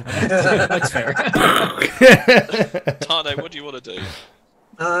 That's fair. Tane, what do you want to do?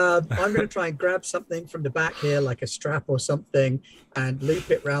 I'm going to try and grab something from the back here, like a strap or something, and loop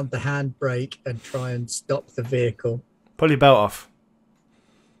it round the handbrake and try and stop the vehicle. Pull your belt off.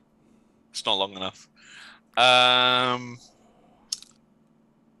 It's not long enough.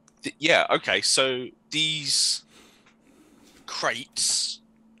 Yeah, okay, so these crates,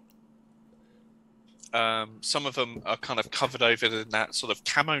 some of them are kind of covered over in that sort of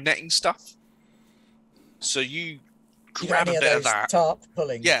camo netting stuff. So you grab a Any bit of of those that, tarp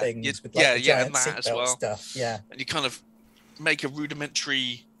pulling Yeah, things with yeah, like the yeah, and giant that as seatbelt well. stuff. Yeah. and you kind of make a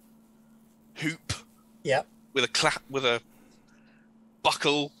rudimentary hoop Yep. with a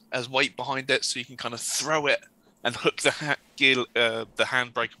buckle as weight behind it, so you can kind of throw it and hook the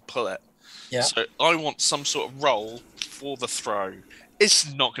handbrake and pull it. Yeah. So I want some sort of roll for the throw.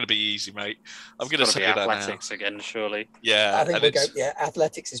 It's not going to be easy, mate. I'm going to It's say gotta that be now. athletics again, surely. Yeah, I think and we'll go. it's- Yeah,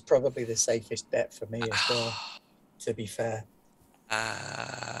 athletics is probably the safest bet for me as well. To be fair. I'm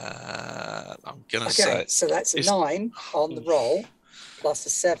going to Okay, say so that's a it's- 9 on the roll, plus a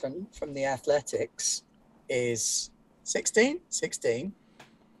 7 from the athletics is 16. 16.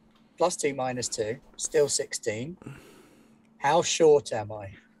 Plus 2 minus 2, still 16. How short am I?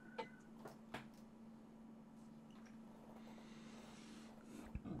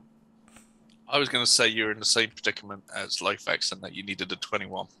 I was going to say you're in the same predicament as Lofax and that you needed a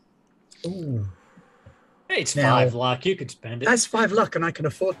 21. Ooh. Hey, it's Now- 5 luck. You could spend it. That's 5 luck and I can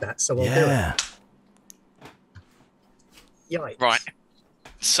afford that, so I'll Yeah. do it. Yikes. Right.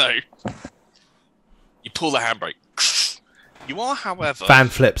 So you pull the handbrake. You are, however, Fan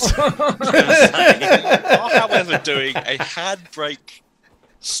flips. you are, however, doing a handbrake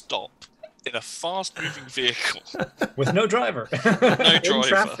stop in a fast-moving vehicle. With no driver. No In driver.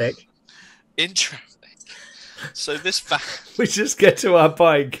 traffic. In traffic. So this van. We just get to our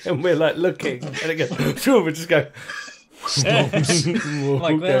bike and we're like looking, and it goes. Sure, we just go.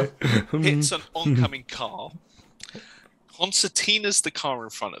 Like, well, Hits an oncoming car. Concertina's the car in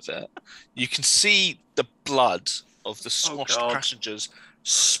front of it. You can see the blood of the squashed passengers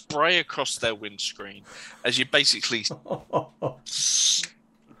spray across their windscreen as you basically squeeze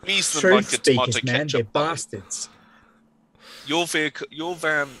them Truth like a tomato speakers, man, they're ketchup bottle. bastards. Your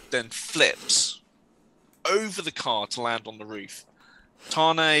van then flips over the car to land on the roof.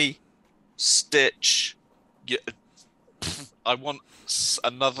 Tane, Stitch, I want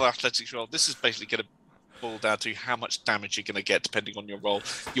another athletics roll. This is basically going to boil down to how much damage you're going to get depending on your roll.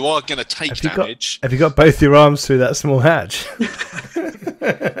 You are going to take damage. Have you got both your arms through that small hatch?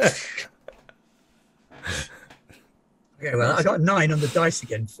 Okay, well, I got 9 on the dice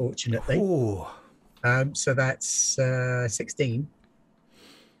again, fortunately. Ooh. So that's 16.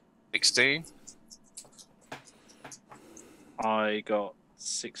 16. I got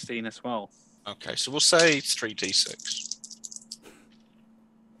 16 as well. Okay, so we'll say 3d6.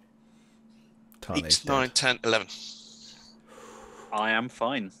 8, 9, 10, 11. I am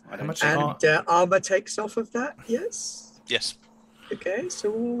fine. And armor takes off of that, yes? Yes. Okay,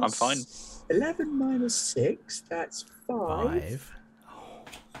 so I'm fine. 11 minus 6, that's 5.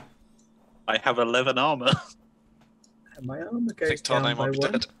 I have 11 armor. And my armor I goes think down Tane by might be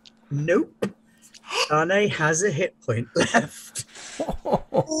 1. dead. Nope. Tane has a hit point left.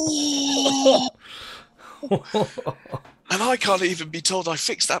 And I can't even be told I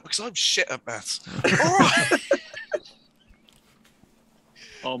fixed that because I'm shit at maths. All right.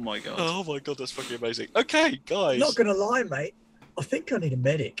 Oh my god. Oh my god, that's fucking amazing. Okay, guys. Not gonna lie, mate. I think I need a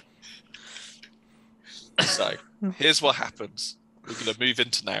medic. So, here's what happens. We're going to move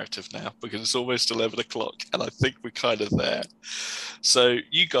into narrative now because it's almost 11 o'clock and I think we're kind of there. So,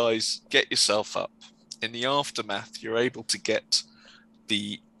 you guys get yourself up. In the aftermath, you're able to get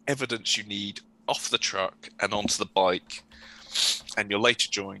the evidence you need off the truck and onto the bike. And you're later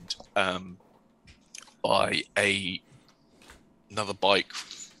joined by another bike,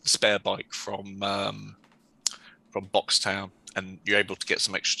 spare bike from Boxtown, and you're able to get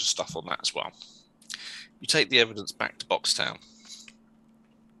some extra stuff on that as well. You take the evidence back to Boxtown.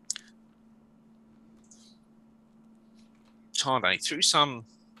 Tane, through some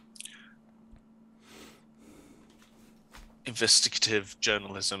investigative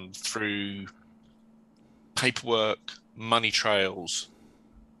journalism, through paperwork, money trails,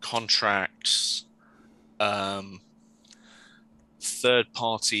 contracts,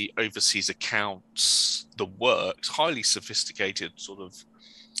 third-party overseas accounts, the works, highly sophisticated sort of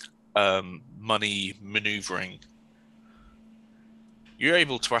money maneuvering, you're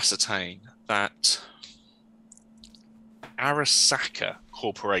able to ascertain that Arasaka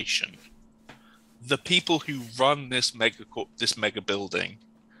Corporation, the people who run this mega building,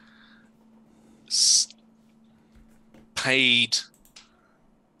 paid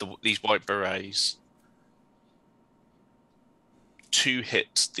these white berets to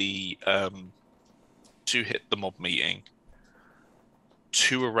hit the mob meeting,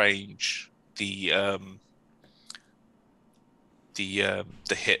 to arrange the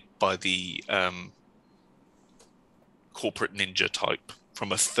hit by the corporate ninja type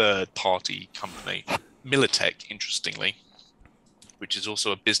from a third party company, Militech, interestingly, which is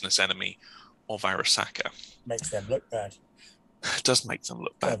also a business enemy of Arasaka. Makes them look bad. It does make them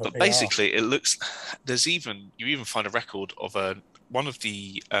look bad, but basically it looks. You even find a record of one of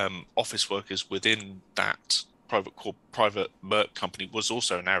the office workers within that private Merc company was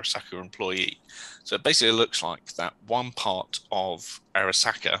also an Arasaka employee. So it basically looks like that one part of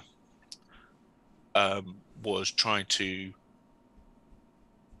Arasaka was trying to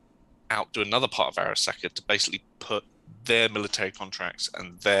outdo another part of Arasaka to basically put their military contracts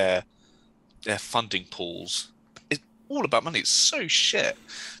and their funding pools. It's all about money. It's so shit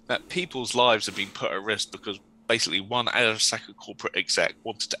that people's lives are being put at risk because basically one Arasaka corporate exec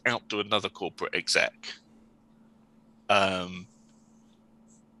wanted to outdo another corporate exec.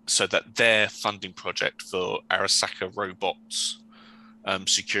 So that their funding project for Arasaka robots,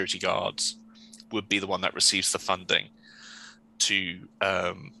 security guards, would be the one that receives the funding to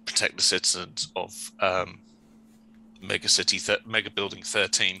protect the citizens of Mega Building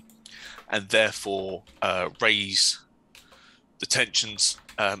 13, and therefore raise the tensions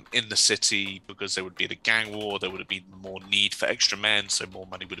in the city because there would be a gang war, there would have been more need for extra men, so more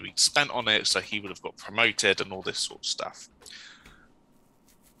money would have been spent on it, so he would have got promoted and all this sort of stuff.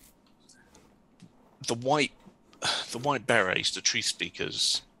 The white berets, the truth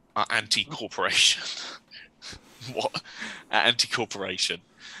speakers, are anti-corporation. what anti-corporation,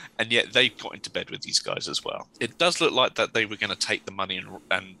 and yet they've got into bed with these guys as well. It does look like that they were going to take the money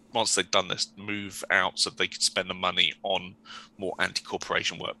and once they'd done this, move out so they could spend the money on more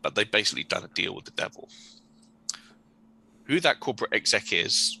anti-corporation work, but they've basically done a deal with the devil. Who that corporate exec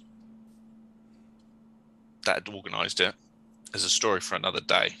is that had organised it is a story for another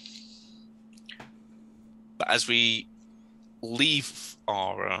day. But as we leave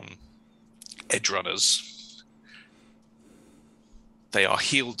our edge runners, they are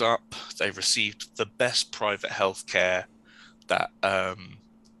healed up. They've received the best private health care that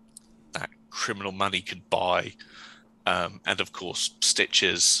that criminal money could buy, and of course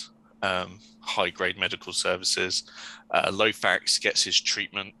stitches, high-grade medical services. Lofax gets his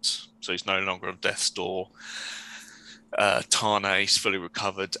treatment, so he's no longer on death's door. Tane is fully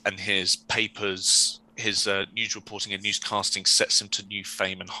recovered, and his papers, his news reporting and newscasting sets him to new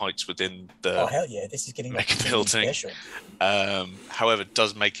fame and heights within the Oh hell yeah! This is getting like mega building. special. However, it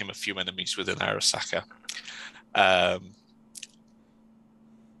does make him a few enemies within Arasaka.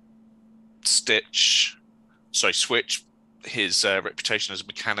 Switch, his reputation as a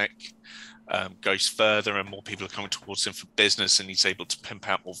mechanic goes further, and more people are coming towards him for business, and he's able to pimp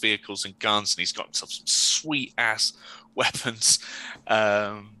out more vehicles and guns, and he's got himself some sweet ass weapons.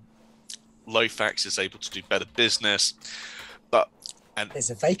 Lofax is able to do better business, and There's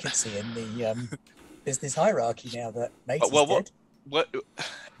a vacancy in the business hierarchy now that Nate is dead. What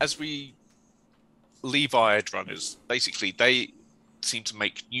as we leave our edge runners, basically they seem to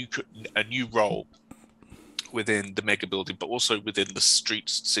make a new role within the mega building, but also within the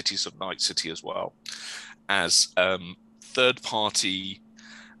streets, cities of Night City as well, as third-party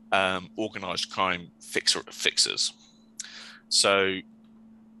organized crime fixers. So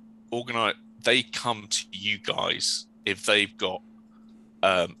they come to you guys if they've got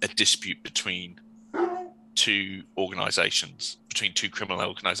a dispute between two criminal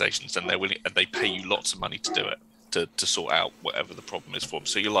organizations, and they're willing, and they pay you lots of money to do it, to sort out whatever the problem is for them.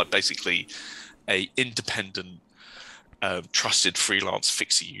 So you're like basically a independent, trusted freelance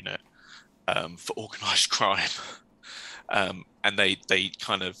fixer unit for organized crime. And they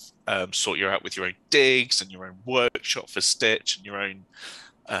kind of sort you out with your own digs and your own workshop for Stitch and your own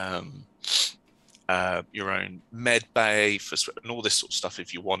med bay for and all this sort of stuff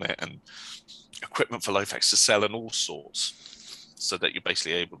if you want it, and equipment for Lofax to sell and all sorts, so that you're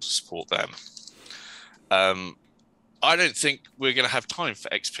basically able to support them. I don't think we're going to have time for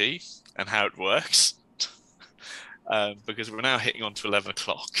XP and how it works, because we're now hitting on to 11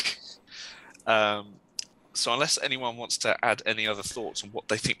 o'clock. So unless anyone wants to add any other thoughts on what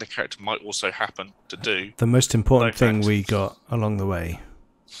they think the character might also happen to do. The most important thing we got along the way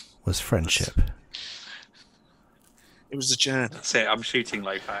was friendship. It was a journey. That's it. I'm shooting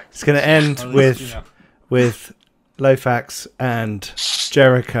Lofax. It's going to end with Lofax and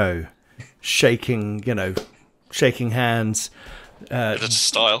Jericho shaking hands.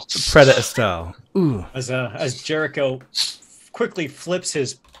 Predator style. Ooh. As Jericho quickly flips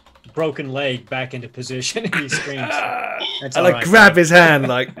his broken leg back into position, and he screams. I grab his hand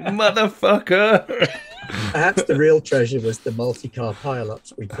like, motherfucker. Perhaps the real treasure was the multi-car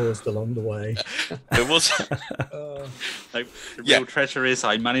pile-ups we caused along the way. It was. The real treasure is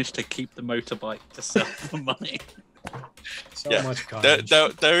I managed to keep the motorbike to sell for money. Much carnage.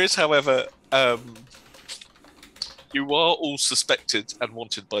 There is, however, you are all suspected and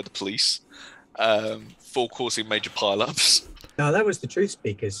wanted by the police for causing major pile-ups. No, that was the truth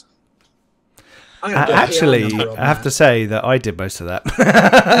speakers. Actually, I have to say that I did most of that.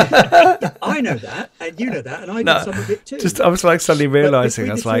 I know that, and you know that, and I did some of it too. I was like suddenly realising,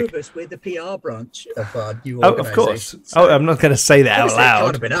 I was like, two of us, we're the PR branch of our new of course. So I'm not going to say that out loud. It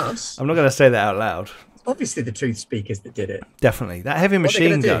can't have been us. I'm not going to say that out loud. Obviously, the truth speakers that did it. Definitely, that heavy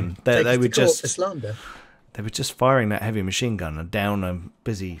machine gun. They were just for slander. They were just firing that heavy machine gun down a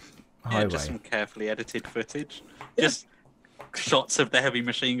busy highway. Just some carefully edited footage. Just shots of the heavy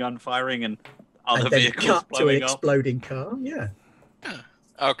machine gun firing and other vehicles cut to an blowing up. exploding car. Yeah.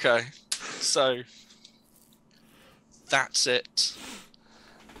 Okay, so that's it.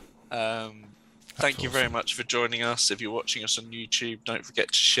 Thank you very much for joining us. If you're watching us on YouTube, don't forget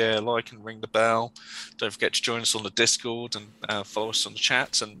to share, like, and ring the bell. Don't forget to join us on the Discord and follow us on the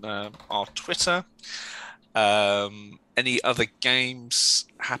chat and our Twitter. Any other games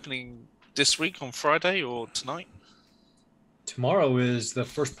happening this week on Friday or tonight? Tomorrow is the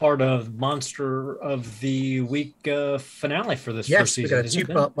first part of Monster of the Week finale for this first season. Yes, we've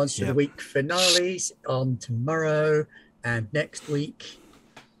got a 2-part Monster of the Week finales on tomorrow and next week.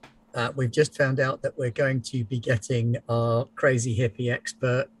 We've just found out that we're going to be getting our crazy hippie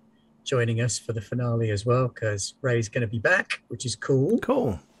expert joining us for the finale as well, because Ray's going to be back, which is cool.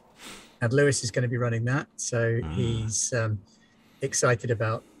 Cool. And Lewis is going to be running that. So he's excited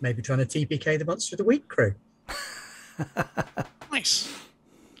about maybe trying to TPK the Monster of the Week crew. Nice.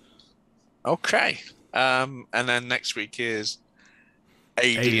 Okay. And then next week is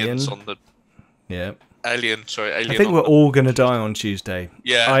Aliens on the... Yeah. Alien I think we're all going to die on Tuesday.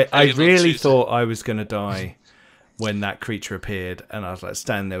 Yeah. I really thought I was going to die when that creature appeared, and I was like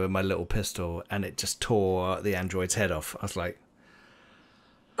standing there with my little pistol, and it just tore the android's head off. I was like...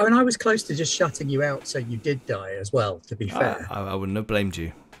 Oh, and I was close to just shutting you out, so you did die as well, to be fair. I wouldn't have blamed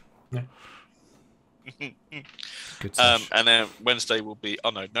you. No. Good and then Wednesday will be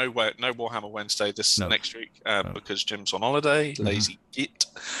no Warhammer Wednesday next week because Jim's on holiday, lazy git.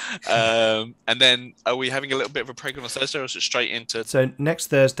 And then are we having a little bit of a break on a Thursday, or is it straight into? So next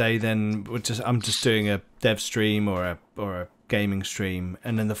Thursday, then I'm just doing a dev stream or a gaming stream,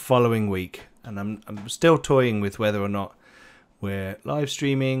 and then the following week, and I'm still toying with whether or not we're live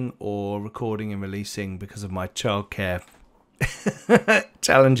streaming or recording and releasing because of my childcare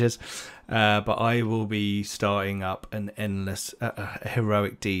challenges. But I will be starting up an endless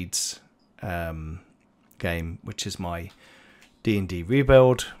heroic deeds game, which is my D&D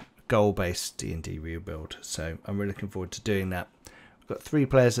rebuild, goal-based D&D rebuild. So I'm really looking forward to doing that. We've got 3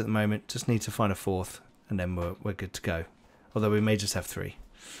 players at the moment. Just need to find a 4th, and then we're good to go. Although we may just have 3.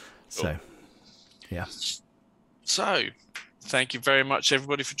 So, yeah. So, thank you very much,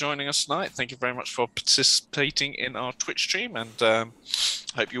 everybody, for joining us tonight. Thank you very much for participating in our Twitch stream, and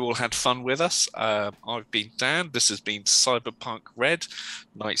hope you all had fun with us. I've been Dan. This has been Cyberpunk Red,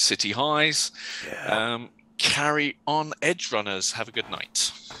 Night City Highs. Yeah. Carry on, Edge Runners. Have a good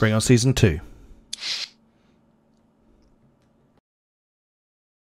night. Bring on season 2.